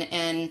design,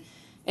 and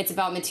it's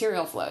about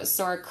material flows.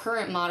 So our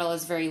current model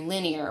is very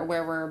linear,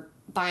 where we're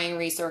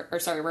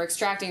we're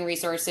extracting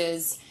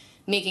resources,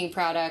 making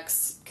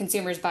products,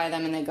 consumers buy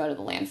them, and they go to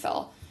the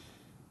landfill.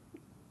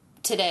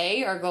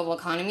 Today, our global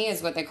economy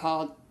is what they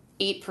call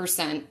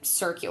 8%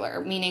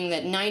 circular, meaning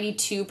that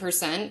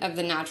 92%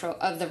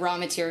 of the raw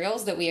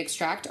materials that we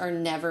extract are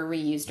never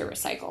reused or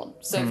recycled.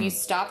 So if you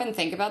stop and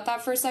think about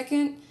that for a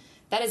second,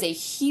 that is a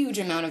huge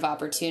amount of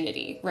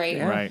opportunity, right?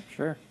 Yeah, Right.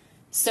 Sure.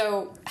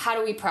 So how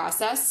do we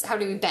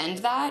bend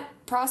that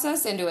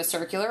process into a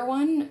circular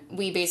one?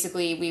 We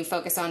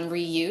focus on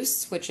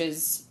reuse, which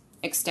is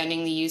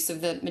extending the use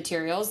of the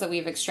materials that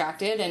we've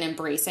extracted and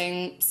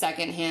embracing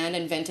secondhand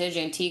and vintage,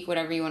 antique,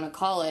 whatever you want to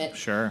call it.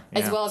 Sure.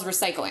 As well as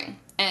recycling.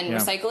 And Yeah.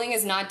 recycling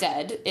is not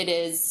dead. It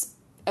is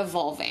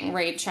evolving,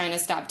 right? China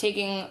stopped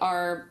taking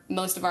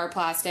most of our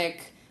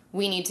plastic.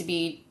 We need to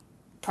be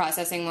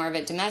processing more of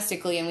it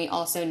domestically, and we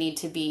also need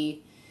to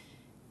be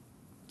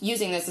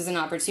using this as an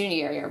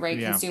opportunity area, right?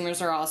 Yeah.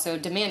 Consumers are also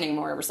demanding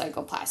more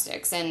recycled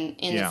plastics. And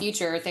in the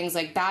future, things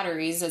like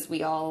batteries, as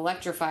we all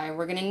electrify,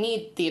 we're going to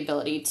need the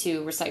ability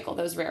to recycle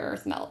those rare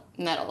earth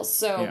metals.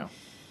 So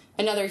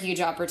another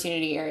huge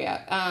opportunity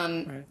area.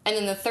 And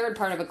then the third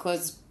part of a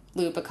closed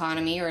loop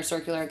economy or a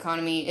circular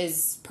economy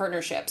is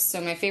partnerships.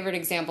 So my favorite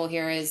example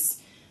here is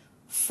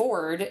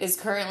Ford is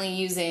currently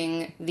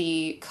using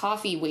the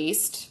coffee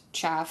waste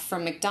chaff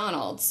from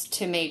McDonald's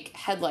to make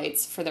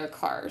headlights for their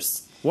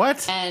cars.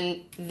 What?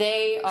 And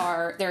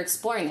they're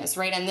exploring this,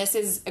 right? And this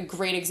is a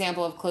great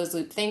example of closed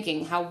loop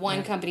thinking, how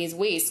one company's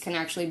waste can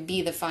actually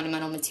be the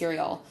fundamental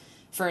material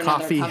for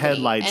another Coffee company.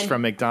 headlights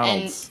from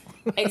McDonald's.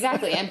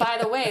 Exactly. And by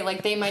the way,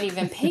 like, they might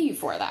even pay you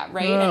for that,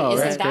 right? Oh, and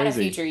that's isn't that crazy.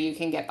 a future you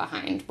can get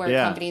behind, where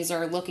companies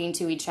are looking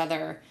to each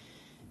other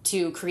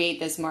to create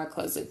this more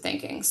closed loop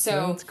thinking?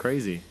 So That's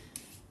crazy.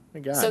 My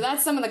God. so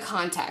that's some of the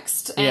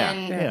context. Yeah,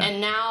 And yeah. and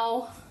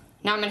now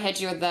I'm gonna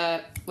hit you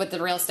with the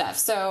real stuff.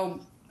 So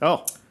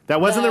Oh, that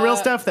wasn't the real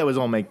stuff? That was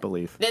all make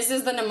believe. this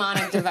is the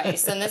mnemonic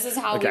device, and this is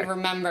how Okay. we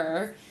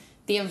remember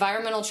the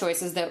environmental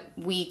choices that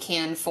we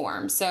can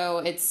form. So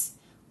it's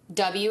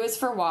W is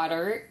for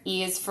water,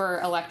 E is for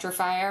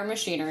electrify our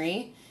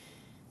machinery,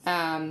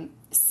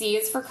 C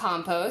is for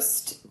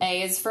compost,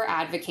 A is for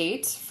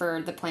advocate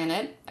for the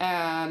planet,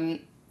 N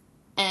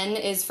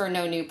is for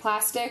no new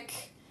plastic,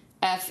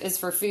 F is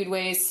for food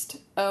waste,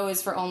 O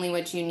is for only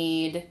what you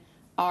need,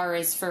 R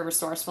is for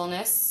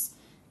resourcefulness,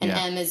 and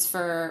M is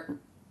for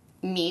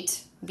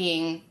meat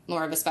being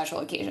more of a special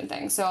occasion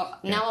thing. So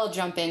now I'll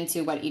jump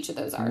into what each of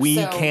those are. We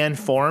So can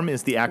form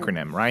is the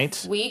acronym,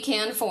 right? we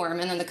can form,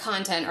 and then the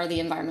content are the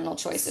environmental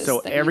choices. So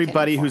that we can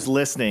everybody form. who's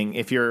listening,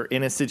 if you're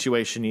in a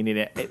situation you need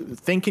to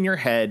think in your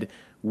head,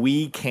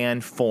 we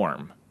can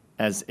form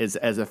as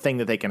a thing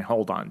that they can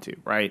hold on to,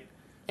 right?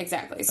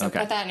 Exactly. So Okay.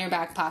 put that in your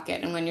back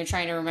pocket, and when you're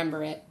trying to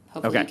remember it,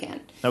 hopefully you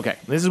can. Okay.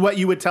 This is what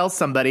you would tell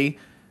somebody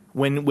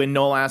when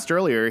Noel asked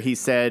earlier. He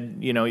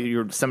said,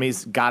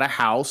 somebody's got a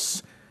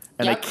house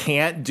and Yep. they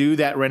can't do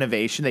that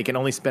renovation. They can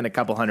only spend a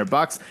couple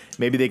 $100.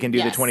 Maybe they can do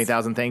the Yes.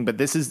 20,000 thing, but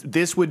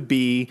this would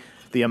be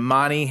the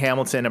Imani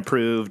Hamilton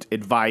approved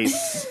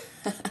advice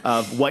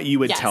of what you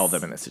would Yes. tell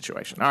them in this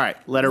situation. All right,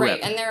 let her Right,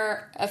 rip. and there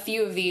are a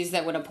few of these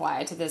that would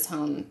apply to this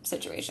home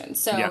situation.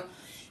 So Yeah.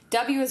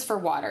 W is for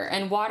water,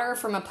 and water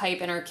from a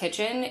pipe in our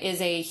kitchen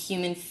is a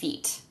human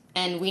feat,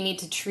 and we need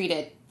to treat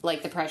it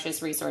like the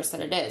precious resource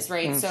that it is,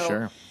 right? So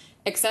Sure.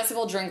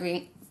 accessible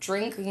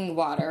drinking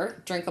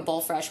water, drinkable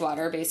fresh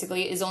water,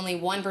 basically, is only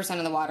 1%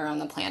 of the water on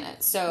the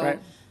planet. So Right.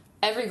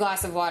 every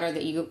glass of water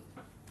that you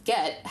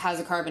get has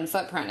a carbon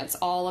footprint. It's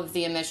all of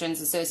the emissions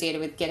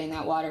associated with getting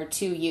that water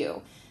to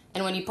you.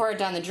 And when you pour it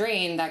down the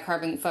drain, that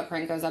carbon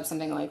footprint goes up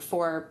something like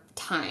 4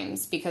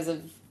 times because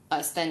of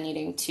us then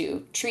needing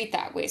to treat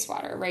that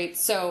wastewater, right?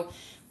 So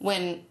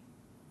when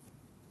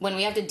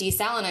we have to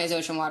desalinize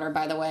ocean water,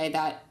 by the way,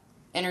 that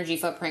energy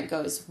footprint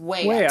goes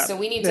way up. up. So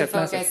we need Yeah, to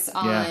focus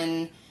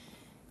massive.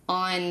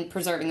 on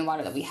preserving the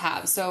water that we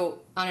have. So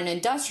on an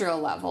industrial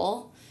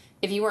level,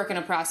 if you work in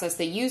a process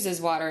that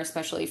uses water,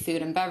 especially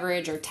food and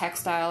beverage or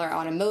textile or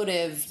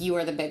automotive, you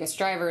are the biggest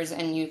drivers,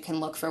 and you can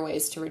look for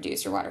ways to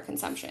reduce your water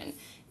consumption.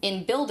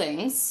 In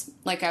buildings,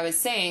 like I was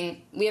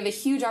saying, we have a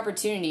huge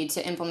opportunity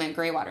to implement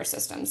gray water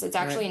systems. It's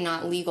actually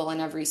not legal in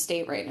every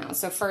state right now.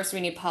 So first we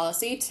need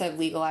policy to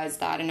legalize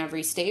that in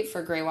every state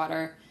for gray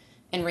water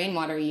and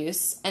rainwater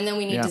use. And then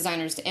we need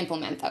designers to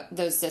implement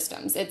those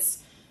systems. It's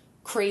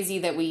crazy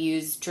that we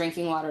use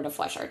drinking water to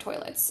flush our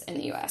toilets in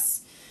the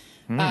U.S.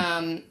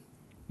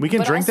 We can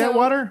but drink that also-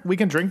 water? We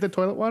can drink the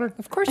toilet water?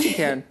 Of course you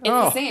can. It's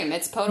the same.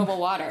 It's potable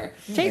water.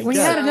 Jake, we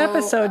had an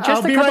episode I'll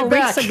just a be couple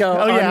right weeks back. ago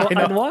Oh, yeah, I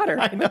know. on water.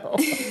 I know.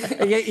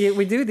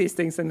 We do these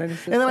things, and then it's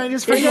just And then I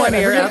just in forget. one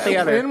ear, I forget. out the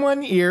other. In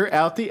one ear,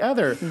 out the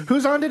other.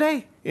 Who's on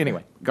today?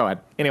 Anyway, go ahead.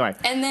 Anyway.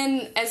 And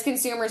then as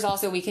consumers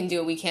also, we can do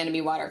what we can to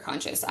be water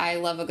conscious. I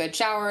love a good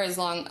shower,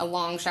 a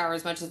long shower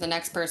as much as the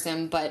next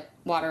person, but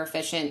water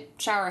efficient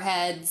shower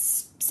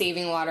heads,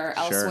 saving water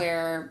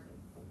elsewhere,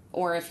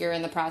 or if you're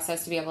in the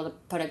process to be able to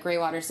put a gray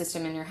water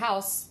system in your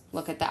house,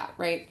 look at that,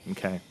 right?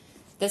 Okay.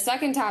 The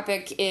second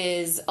topic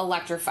is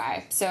electrify.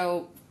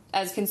 So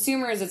as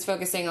consumers, it's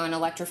focusing on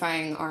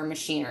electrifying our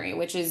machinery,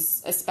 which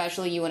is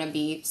especially you want to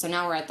be, so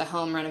now we're at the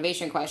home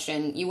renovation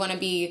question, you want to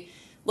be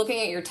looking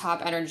at your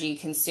top energy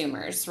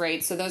consumers,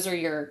 right? So those are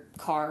your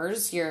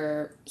cars,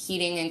 your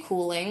heating and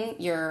cooling,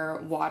 your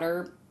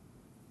water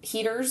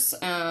heaters,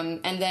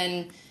 and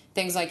then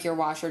things like your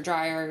washer,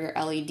 dryer, your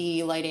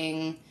LED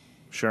lighting,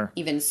 Sure.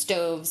 even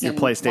stoves, Your and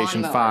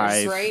PlayStation lawnmowers,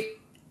 5. right?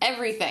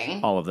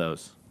 Everything. All of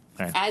those.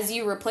 as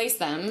you replace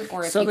them,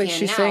 or if So you like can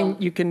she's now, saying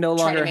you can no try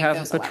to longer make have a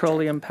those electric.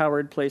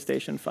 petroleum-powered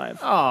PlayStation 5.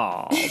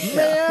 Oh,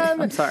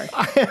 man. I'm sorry.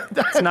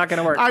 It's not going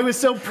to work. I was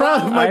so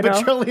proud of my I know.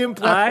 petroleum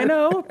I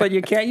know, but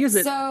you can't use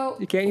it. So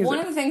you can't use one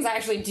it. of the things I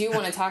actually do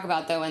want to talk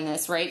about though in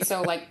this, right?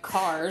 So like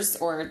cars,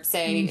 or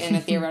say in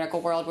a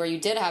theoretical world where you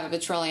did have a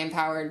petroleum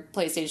powered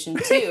PlayStation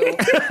 2,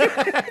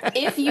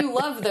 if you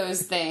love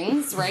those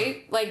things,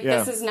 right? Like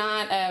this is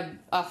not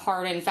a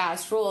hard and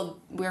fast rule.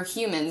 We're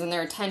humans and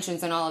there are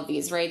tensions in all of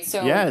these, right?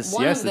 So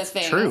one of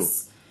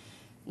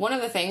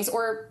the things,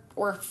 or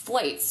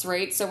flights,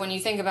 right? So when you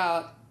think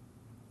about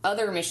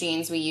other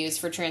machines we use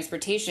for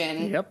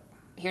transportation,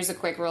 here's a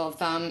quick rule of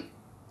thumb.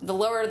 The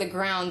lower the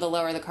ground, the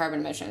lower the carbon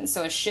emissions.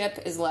 So a ship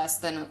is less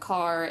than a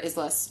car,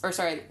 less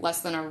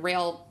than a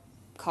rail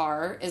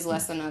car, is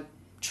less than a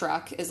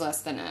truck, is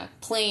less than a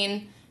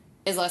plane,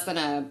 is less than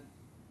a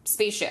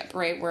spaceship,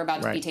 right? We're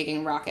about to be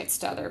taking rockets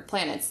to other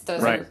planets.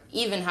 Those are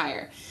even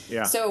higher.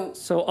 Yeah. So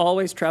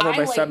always travel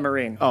by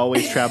submarine.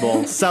 Always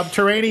travel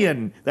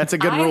subterranean. That's a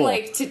good rule. I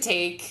like to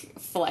take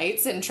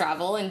flights and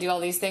travel and do all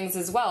these things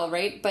as well,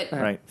 right? But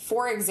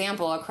for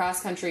example, a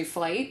cross-country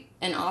flight,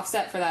 an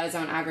offset for that is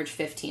on average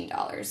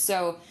 $15.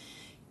 So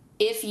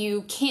if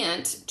you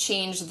can't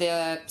change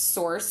the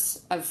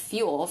source of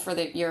fuel for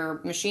your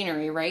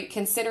machinery, right,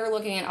 consider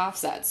looking at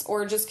offsets,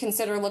 or just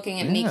consider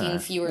looking at making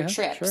fewer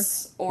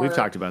trips, or we've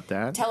talked about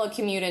that.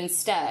 Telecommute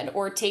instead,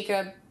 or take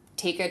a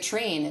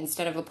train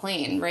instead of a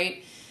plane,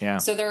 right? Yeah.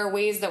 So there are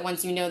ways that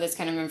once you know this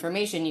kind of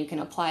information, you can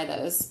apply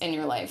those in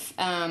your life.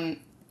 And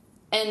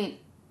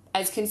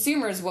as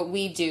consumers, what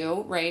we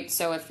do, right,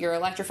 so if you're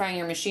electrifying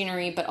your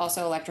machinery, but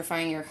also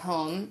electrifying your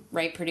home,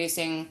 right,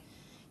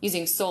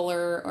 using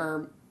solar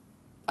or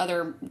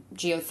other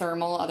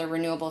geothermal, other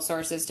renewable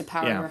sources to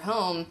power your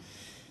home,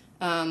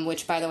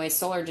 which, by the way,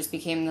 solar just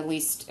became the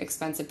least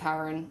expensive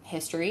power in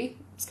history.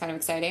 It's kind of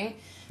exciting.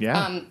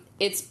 Yeah.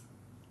 It's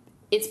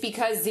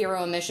because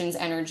zero emissions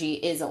energy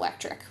is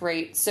electric,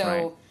 right?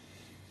 So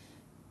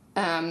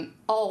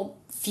all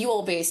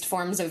fuel-based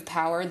forms of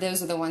power,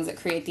 those are the ones that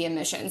create the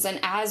emissions. And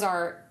as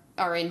our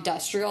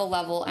industrial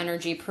level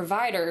energy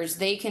providers,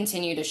 they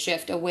continue to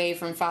shift away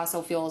from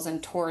fossil fuels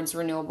and towards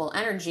renewable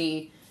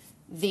energy,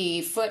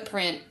 the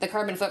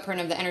carbon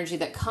footprint of the energy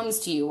that comes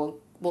to you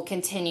will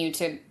continue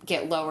to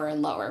get lower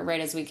and lower,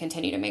 right, as we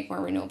continue to make more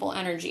renewable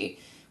energy,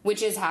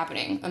 which is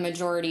happening. A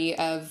majority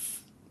of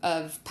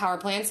power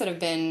plants that have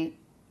been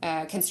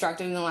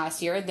constructed in the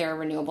last year, they're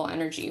renewable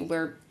energy.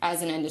 We're,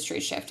 as an industry,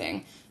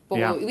 shifting. But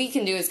what we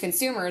can do as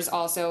consumers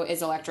also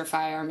is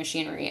electrify our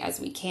machinery as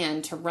we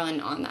can to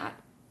run on that.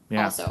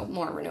 Also,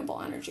 more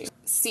renewable energy.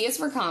 C is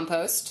for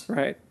compost.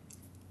 Right.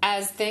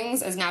 As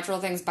natural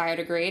things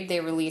biodegrade, they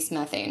release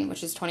methane,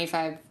 which is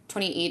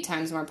 28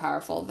 times more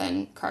powerful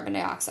than carbon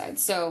dioxide.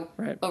 So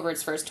over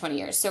its first 20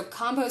 years. So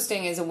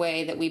composting is a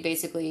way that we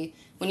basically,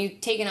 when you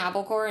take an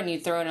apple core and you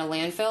throw it in a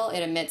landfill,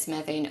 it emits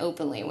methane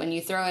openly. When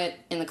you throw it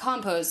in the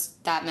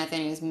compost, that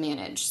methane is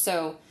managed.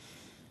 So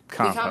we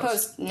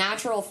compost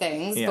natural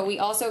things, but we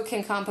also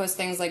can compost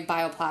things like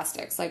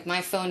bioplastics. Like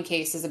my phone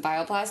case is a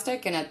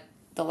bioplastic, and at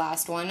the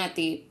last one, at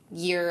the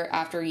year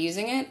after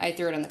using it, I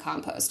threw it in the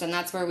compost. And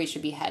that's where we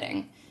should be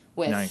heading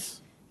with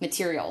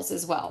materials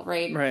as well,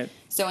 right? Right.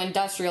 So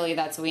industrially,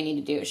 that's what we need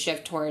to do, is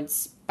shift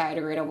towards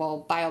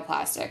biodegradable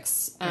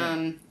bioplastics.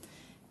 And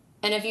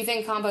if you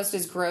think compost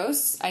is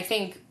gross, I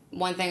think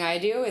one thing I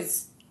do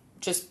is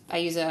I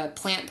use a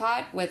plant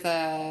pot with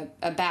a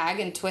bag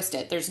and twist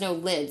it. There's no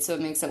lid, so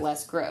it makes it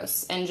less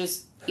gross. And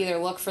just either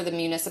look for the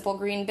municipal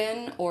green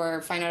bin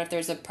or find out if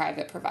there's a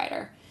private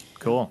provider.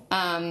 Cool.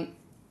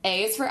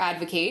 A is for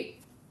advocate.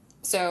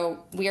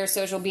 So we are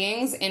social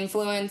beings,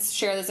 influence,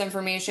 share this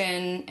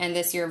information, and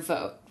this year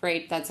vote,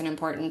 right? That's an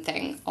important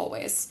thing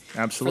always.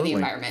 Absolutely. For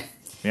the environment.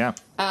 Yeah.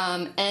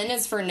 N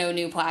is for no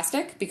new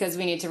plastic, because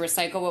we need to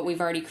recycle what we've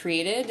already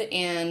created,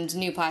 and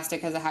new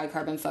plastic has a high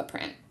carbon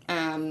footprint.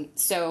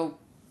 So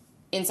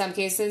in some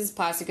cases,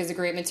 plastic is a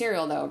great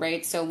material though,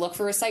 right? So look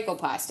for recycled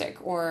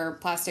plastic, or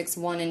plastics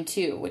 1 and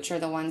 2, which are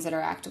the ones that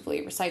are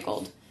actively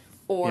recycled.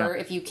 Or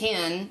if you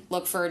can,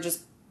 look for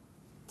just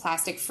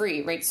plastic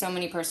free, right? So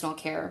many personal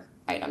care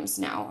items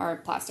now are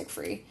plastic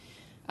free.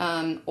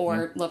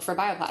 Or look for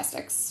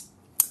bioplastics.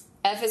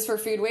 F is for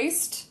food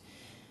waste.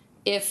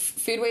 If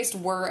food waste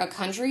were a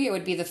country, it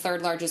would be the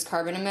third largest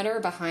carbon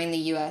emitter behind the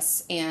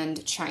US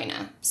and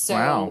China.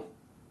 So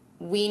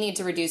we need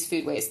to reduce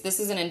food waste. This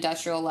is an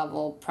industrial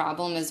level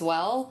problem as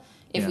well.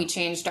 If we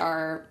changed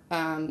our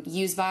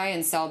use by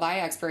and sell by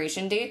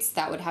expiration dates,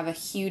 that would have a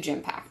huge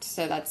impact.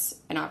 So that's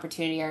an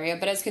opportunity area.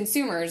 But as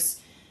consumers,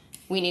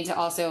 we need to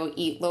also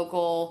eat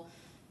local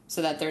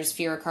so that there's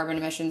fewer carbon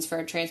emissions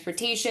for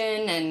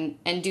transportation,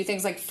 and do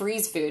things like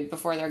freeze food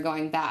before they're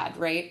going bad,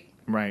 right?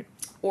 Right.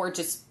 Or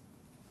just,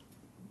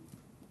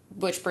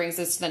 which brings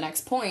us to the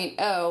next point,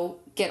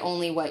 get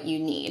only what you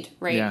need,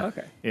 right? Yeah.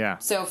 Okay. Yeah.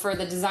 So for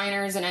the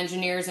designers and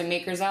engineers and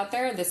makers out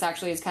there, this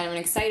actually is kind of an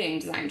exciting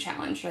design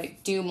challenge,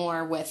 like do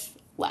more with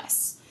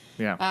less.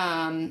 Yeah.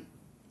 And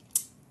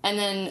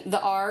then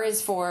the R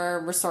is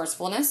for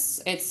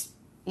resourcefulness. It's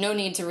no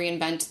need to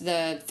reinvent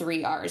the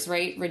 3 R's,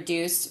 right?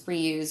 Reduce,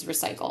 reuse,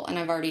 recycle. And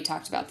I've already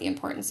talked about the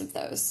importance of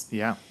those.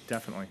 Yeah,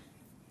 definitely.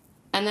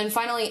 And then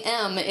finally,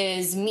 M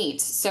is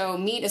meat. So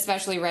meat,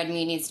 especially red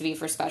meat, needs to be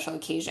for special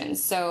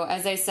occasions. So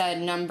as I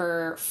said,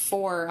 number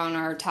 4 on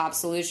our top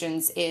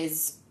solutions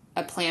is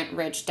a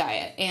plant-rich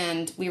diet.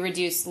 And we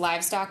reduce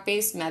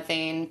livestock-based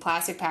methane,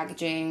 plastic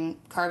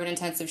packaging,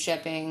 carbon-intensive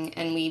shipping,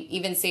 and we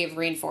even save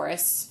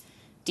rainforests,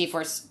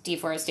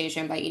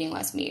 deforestation by eating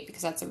less meat,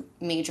 because that's a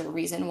major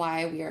reason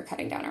why we are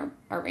cutting down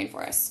our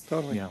rainforests.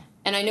 Totally. Yeah.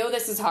 And I know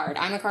this is hard.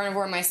 I'm a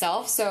carnivore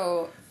myself,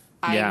 so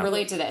I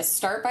relate to this.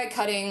 Start by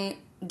cutting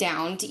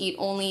down to eat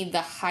only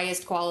the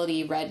highest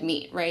quality red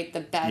meat, right? The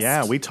best.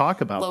 Yeah, we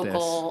talk about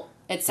local,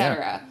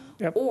 etc.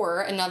 Yeah. Yep.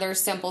 Or another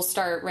simple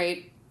start,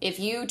 right? If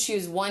you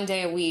choose one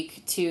day a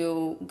week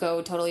to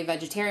go totally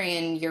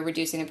vegetarian, you're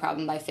reducing the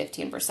problem by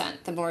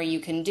 15%. The more you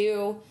can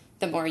do,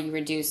 the more you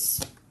reduce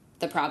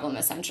the problem,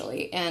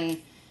 essentially. And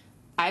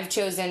I've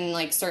chosen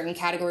like certain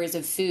categories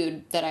of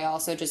food that I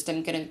also just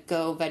am going to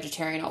go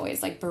vegetarian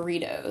always, like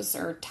burritos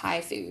or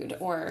Thai food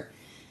or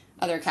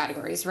other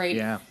categories, right?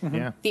 Yeah,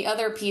 yeah. The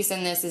other piece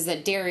in this is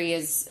that dairy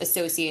is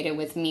associated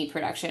with meat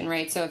production,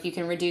 right? So if you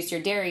can reduce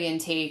your dairy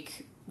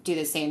intake, do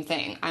the same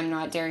thing. I'm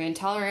not dairy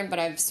intolerant, but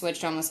I've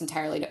switched almost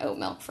entirely to oat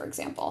milk, for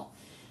example.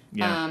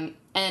 Yeah.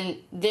 And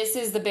this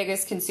is the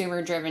biggest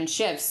consumer-driven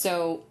shift.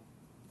 So,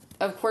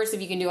 of course,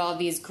 if you can do all of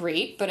these,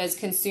 great. But as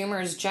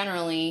consumers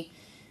generally,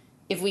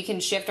 if we can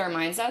shift our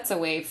mindsets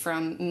away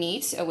from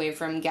meat, away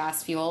from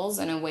gas fuels,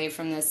 and away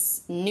from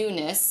this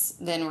newness,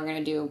 then we're going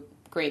to do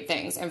great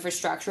things.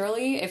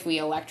 Infrastructurally, if we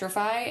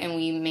electrify and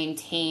we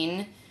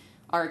maintain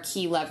our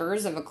key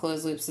levers of a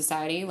closed-loop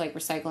society, like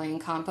recycling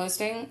and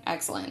composting,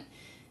 excellent.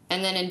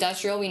 And then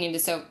industrially, we need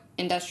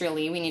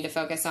to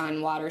focus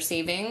on water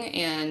saving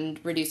and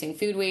reducing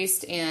food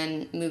waste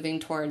and moving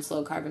towards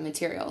low-carbon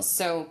materials.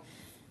 So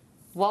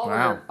while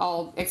we're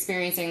all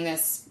experiencing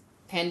this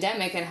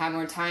pandemic and have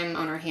more time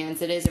on our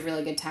hands, it is a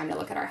really good time to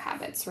look at our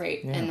habits,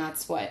 right? Yeah. And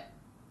that's what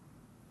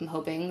I'm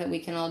hoping that we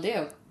can all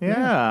do.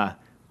 Yeah.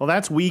 Well,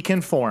 that's We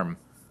Can Form.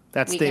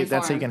 That's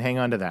how you can hang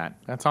on to that.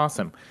 That's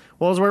awesome.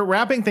 Well, as we're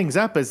wrapping things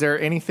up, is there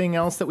anything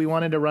else that we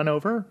wanted to run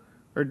over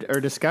or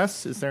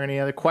discuss? Is there any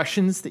other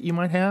questions that you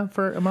might have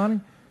for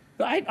Imani?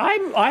 We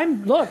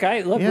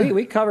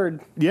covered.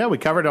 Yeah, we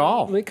covered it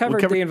all. We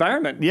covered the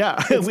environment. Yeah,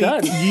 it's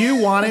done. You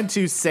wanted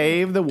to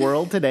save the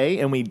world today,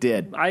 and we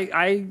did.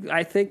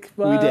 I think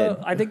we did.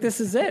 I think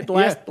this is it.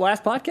 Last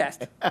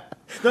podcast.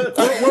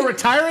 We're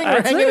retiring.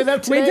 We're hanging it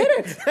up today. We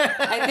did it.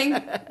 I think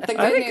the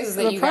good news is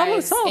that you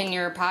guys in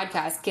your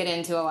podcast get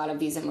into a lot of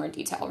these in more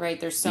detail, right?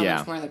 There's so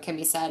much more that can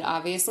be said,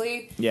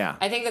 obviously. Yeah.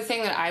 I think the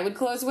thing that I would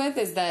close with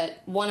is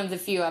that one of the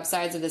few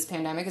upsides of this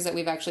pandemic is that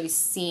we've actually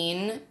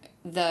seen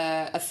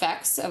the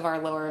effects of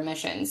our lower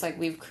emissions. Like,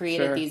 we've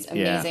created these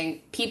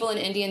amazing people in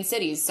Indian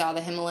cities saw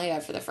the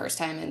Himalaya for the first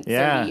time in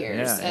 30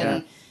 years.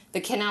 And the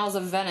canals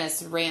of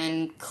Venice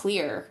ran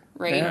clear,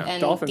 right? Yeah,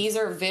 and dolphins. These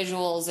are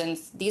visuals, and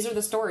these are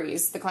the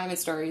stories, the climate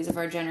stories of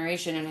our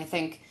generation. And I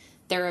think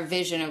they're a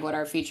vision of what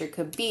our future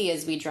could be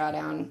as we draw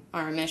down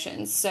our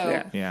emissions.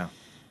 So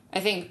I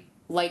think,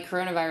 like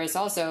coronavirus,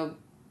 also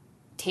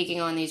taking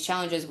on these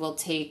challenges will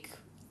take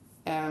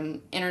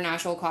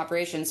international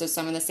cooperation. So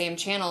some of the same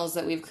channels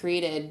that we've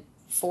created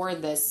for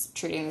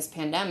treating this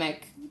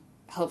pandemic,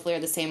 hopefully are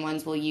the same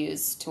ones we'll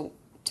use to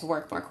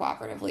work more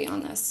cooperatively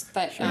on this.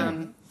 But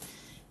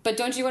but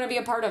don't you want to be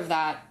a part of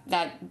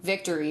that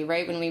victory,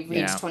 right? When we've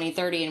reached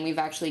 2030 and we've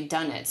actually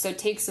done it. So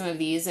take some of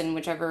these and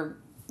whichever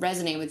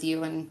resonate with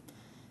you and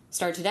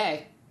start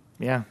today.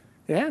 Yeah.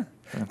 Yeah.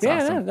 That's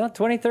awesome. No,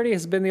 2030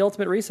 has been the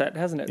ultimate reset,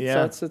 hasn't it?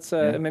 Yeah. So it's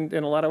I mean,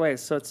 in a lot of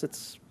ways. So it's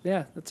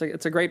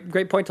a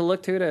great point to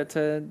look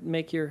to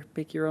make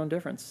your own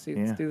difference. Do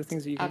the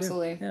things that you can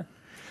Absolutely. do. Yeah.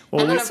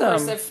 Well, and then, of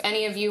course, if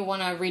any of you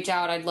want to reach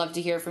out, I'd love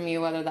to hear from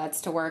you, whether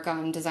that's to work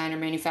on design or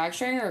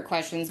manufacturing or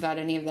questions about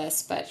any of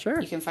this. But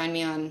you can find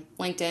me on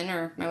LinkedIn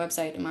or my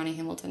website, Imani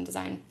Hamilton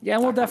Design. Yeah,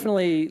 we'll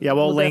definitely... Yeah,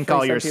 we'll link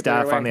all your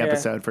stuff on the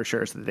episode for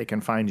sure so that they can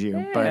find you.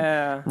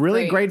 Yeah. But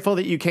really grateful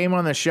that you came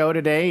on the show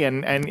today.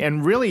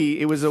 And really,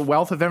 it was a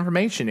wealth of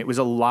information. It was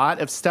a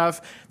lot of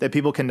stuff that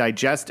people can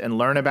digest and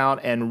learn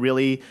about. And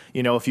really,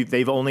 if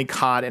they've only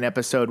caught an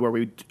episode where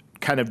we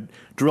kind of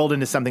drilled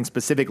into something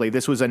specifically,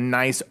 this was a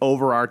nice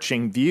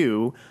overarching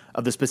view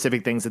of the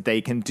specific things that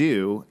they can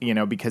do,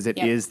 because it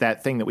is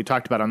that thing that we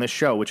talked about on this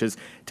show, which is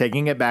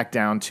taking it back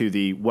down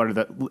to what are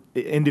the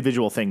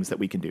individual things that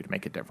we can do to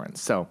make a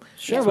difference. So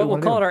sure, we'll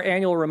call it our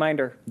annual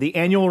reminder. The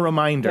annual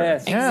reminder.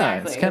 Yes.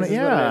 Yeah, exactly. It's kind of,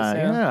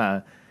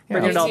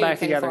 Bringing it all back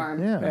together.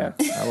 Yeah.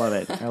 I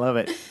love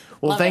it.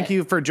 Well, thank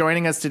you for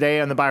joining us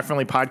today on the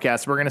Biofriendly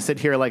Podcast. We're going to sit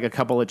here like a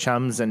couple of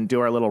chums and do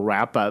our little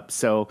wrap up.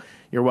 So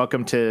you're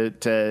welcome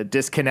to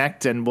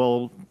disconnect, and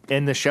we'll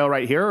end the show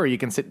right here, or you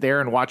can sit there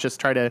and watch us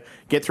try to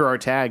get through our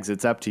tags.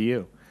 It's up to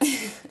you.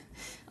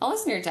 I'll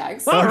listen to your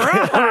tags. All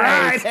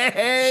right.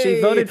 Hey.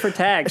 She voted for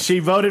tags. She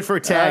voted for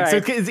tags. All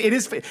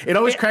right. So it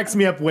always cracks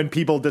me up when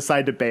people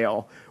decide to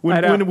bail.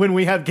 When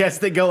we have guests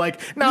that go like,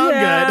 no, I'm good.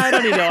 I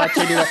don't need to watch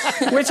you do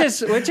that.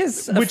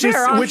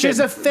 Which is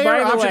a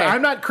fair option.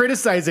 I'm not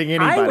criticizing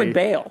anybody. I would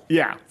bail.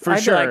 Yeah, for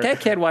I'd sure. be like,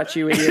 I can't watch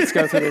you idiots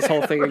go through this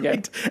whole thing again.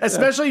 Right.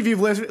 Especially if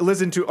you've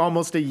listened to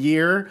almost a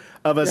year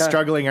of us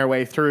struggling our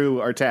way through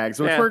our tags,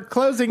 which we're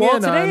closing in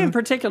on. Well, today in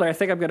particular, I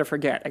think I'm going to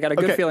forget. I got a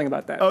good feeling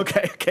about that.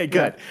 Okay,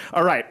 good. Yeah.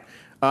 All right.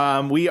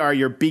 We are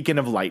your beacon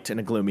of light in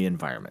a gloomy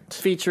environment.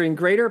 Featuring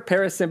greater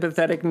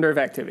parasympathetic nerve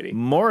activity.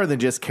 More than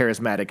just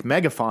charismatic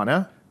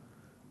megafauna.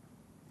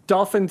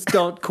 Dolphins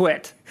don't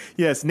quit.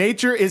 Yes,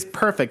 nature is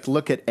perfect.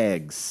 Look at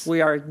eggs. We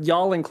are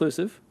y'all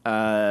inclusive.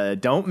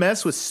 Don't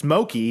mess with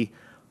Smokey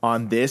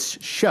on this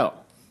show.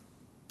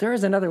 There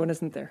is another one,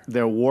 isn't there?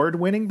 The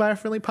award-winning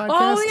Biofriendly Podcast.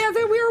 Oh, yeah,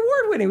 we are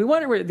award-winning. We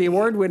wanted the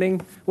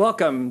award-winning.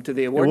 Welcome to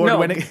the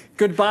award-winning.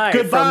 Goodbye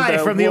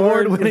from the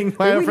award-winning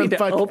Biofriendly We need to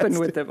Podcast. open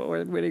with the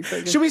award-winning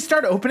thing. Should we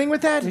start opening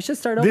with that? We should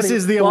start opening. This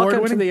is the Welcome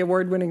award-winning? to the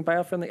award-winning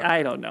Biofriendly.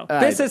 I don't know.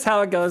 This is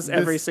how it goes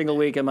every single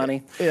week,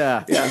 Imani.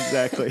 Yeah,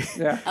 exactly.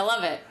 Yeah. I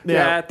love it.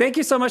 Yeah. Thank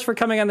you so much for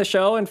coming on the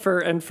show and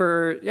for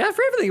everything.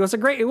 It was a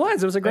great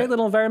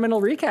little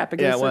environmental recap.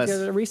 It was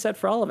a reset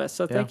for all of us.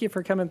 So thank you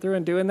for coming through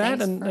and doing that.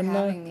 Thanks for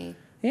having me.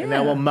 Yeah. And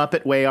now we'll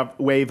Muppet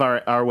wave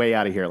our way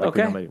out of here. Like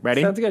we normally.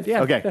 Ready? Sounds good.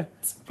 Yeah. Okay. Yeah.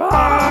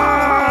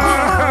 Bye.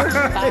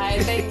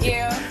 Thank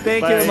you.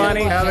 Thank you,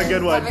 Imani. Have a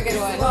good one. Have a good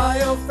one.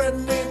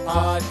 Biofriendly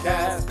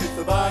Podcast. It's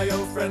the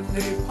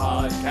Biofriendly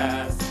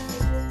Podcast.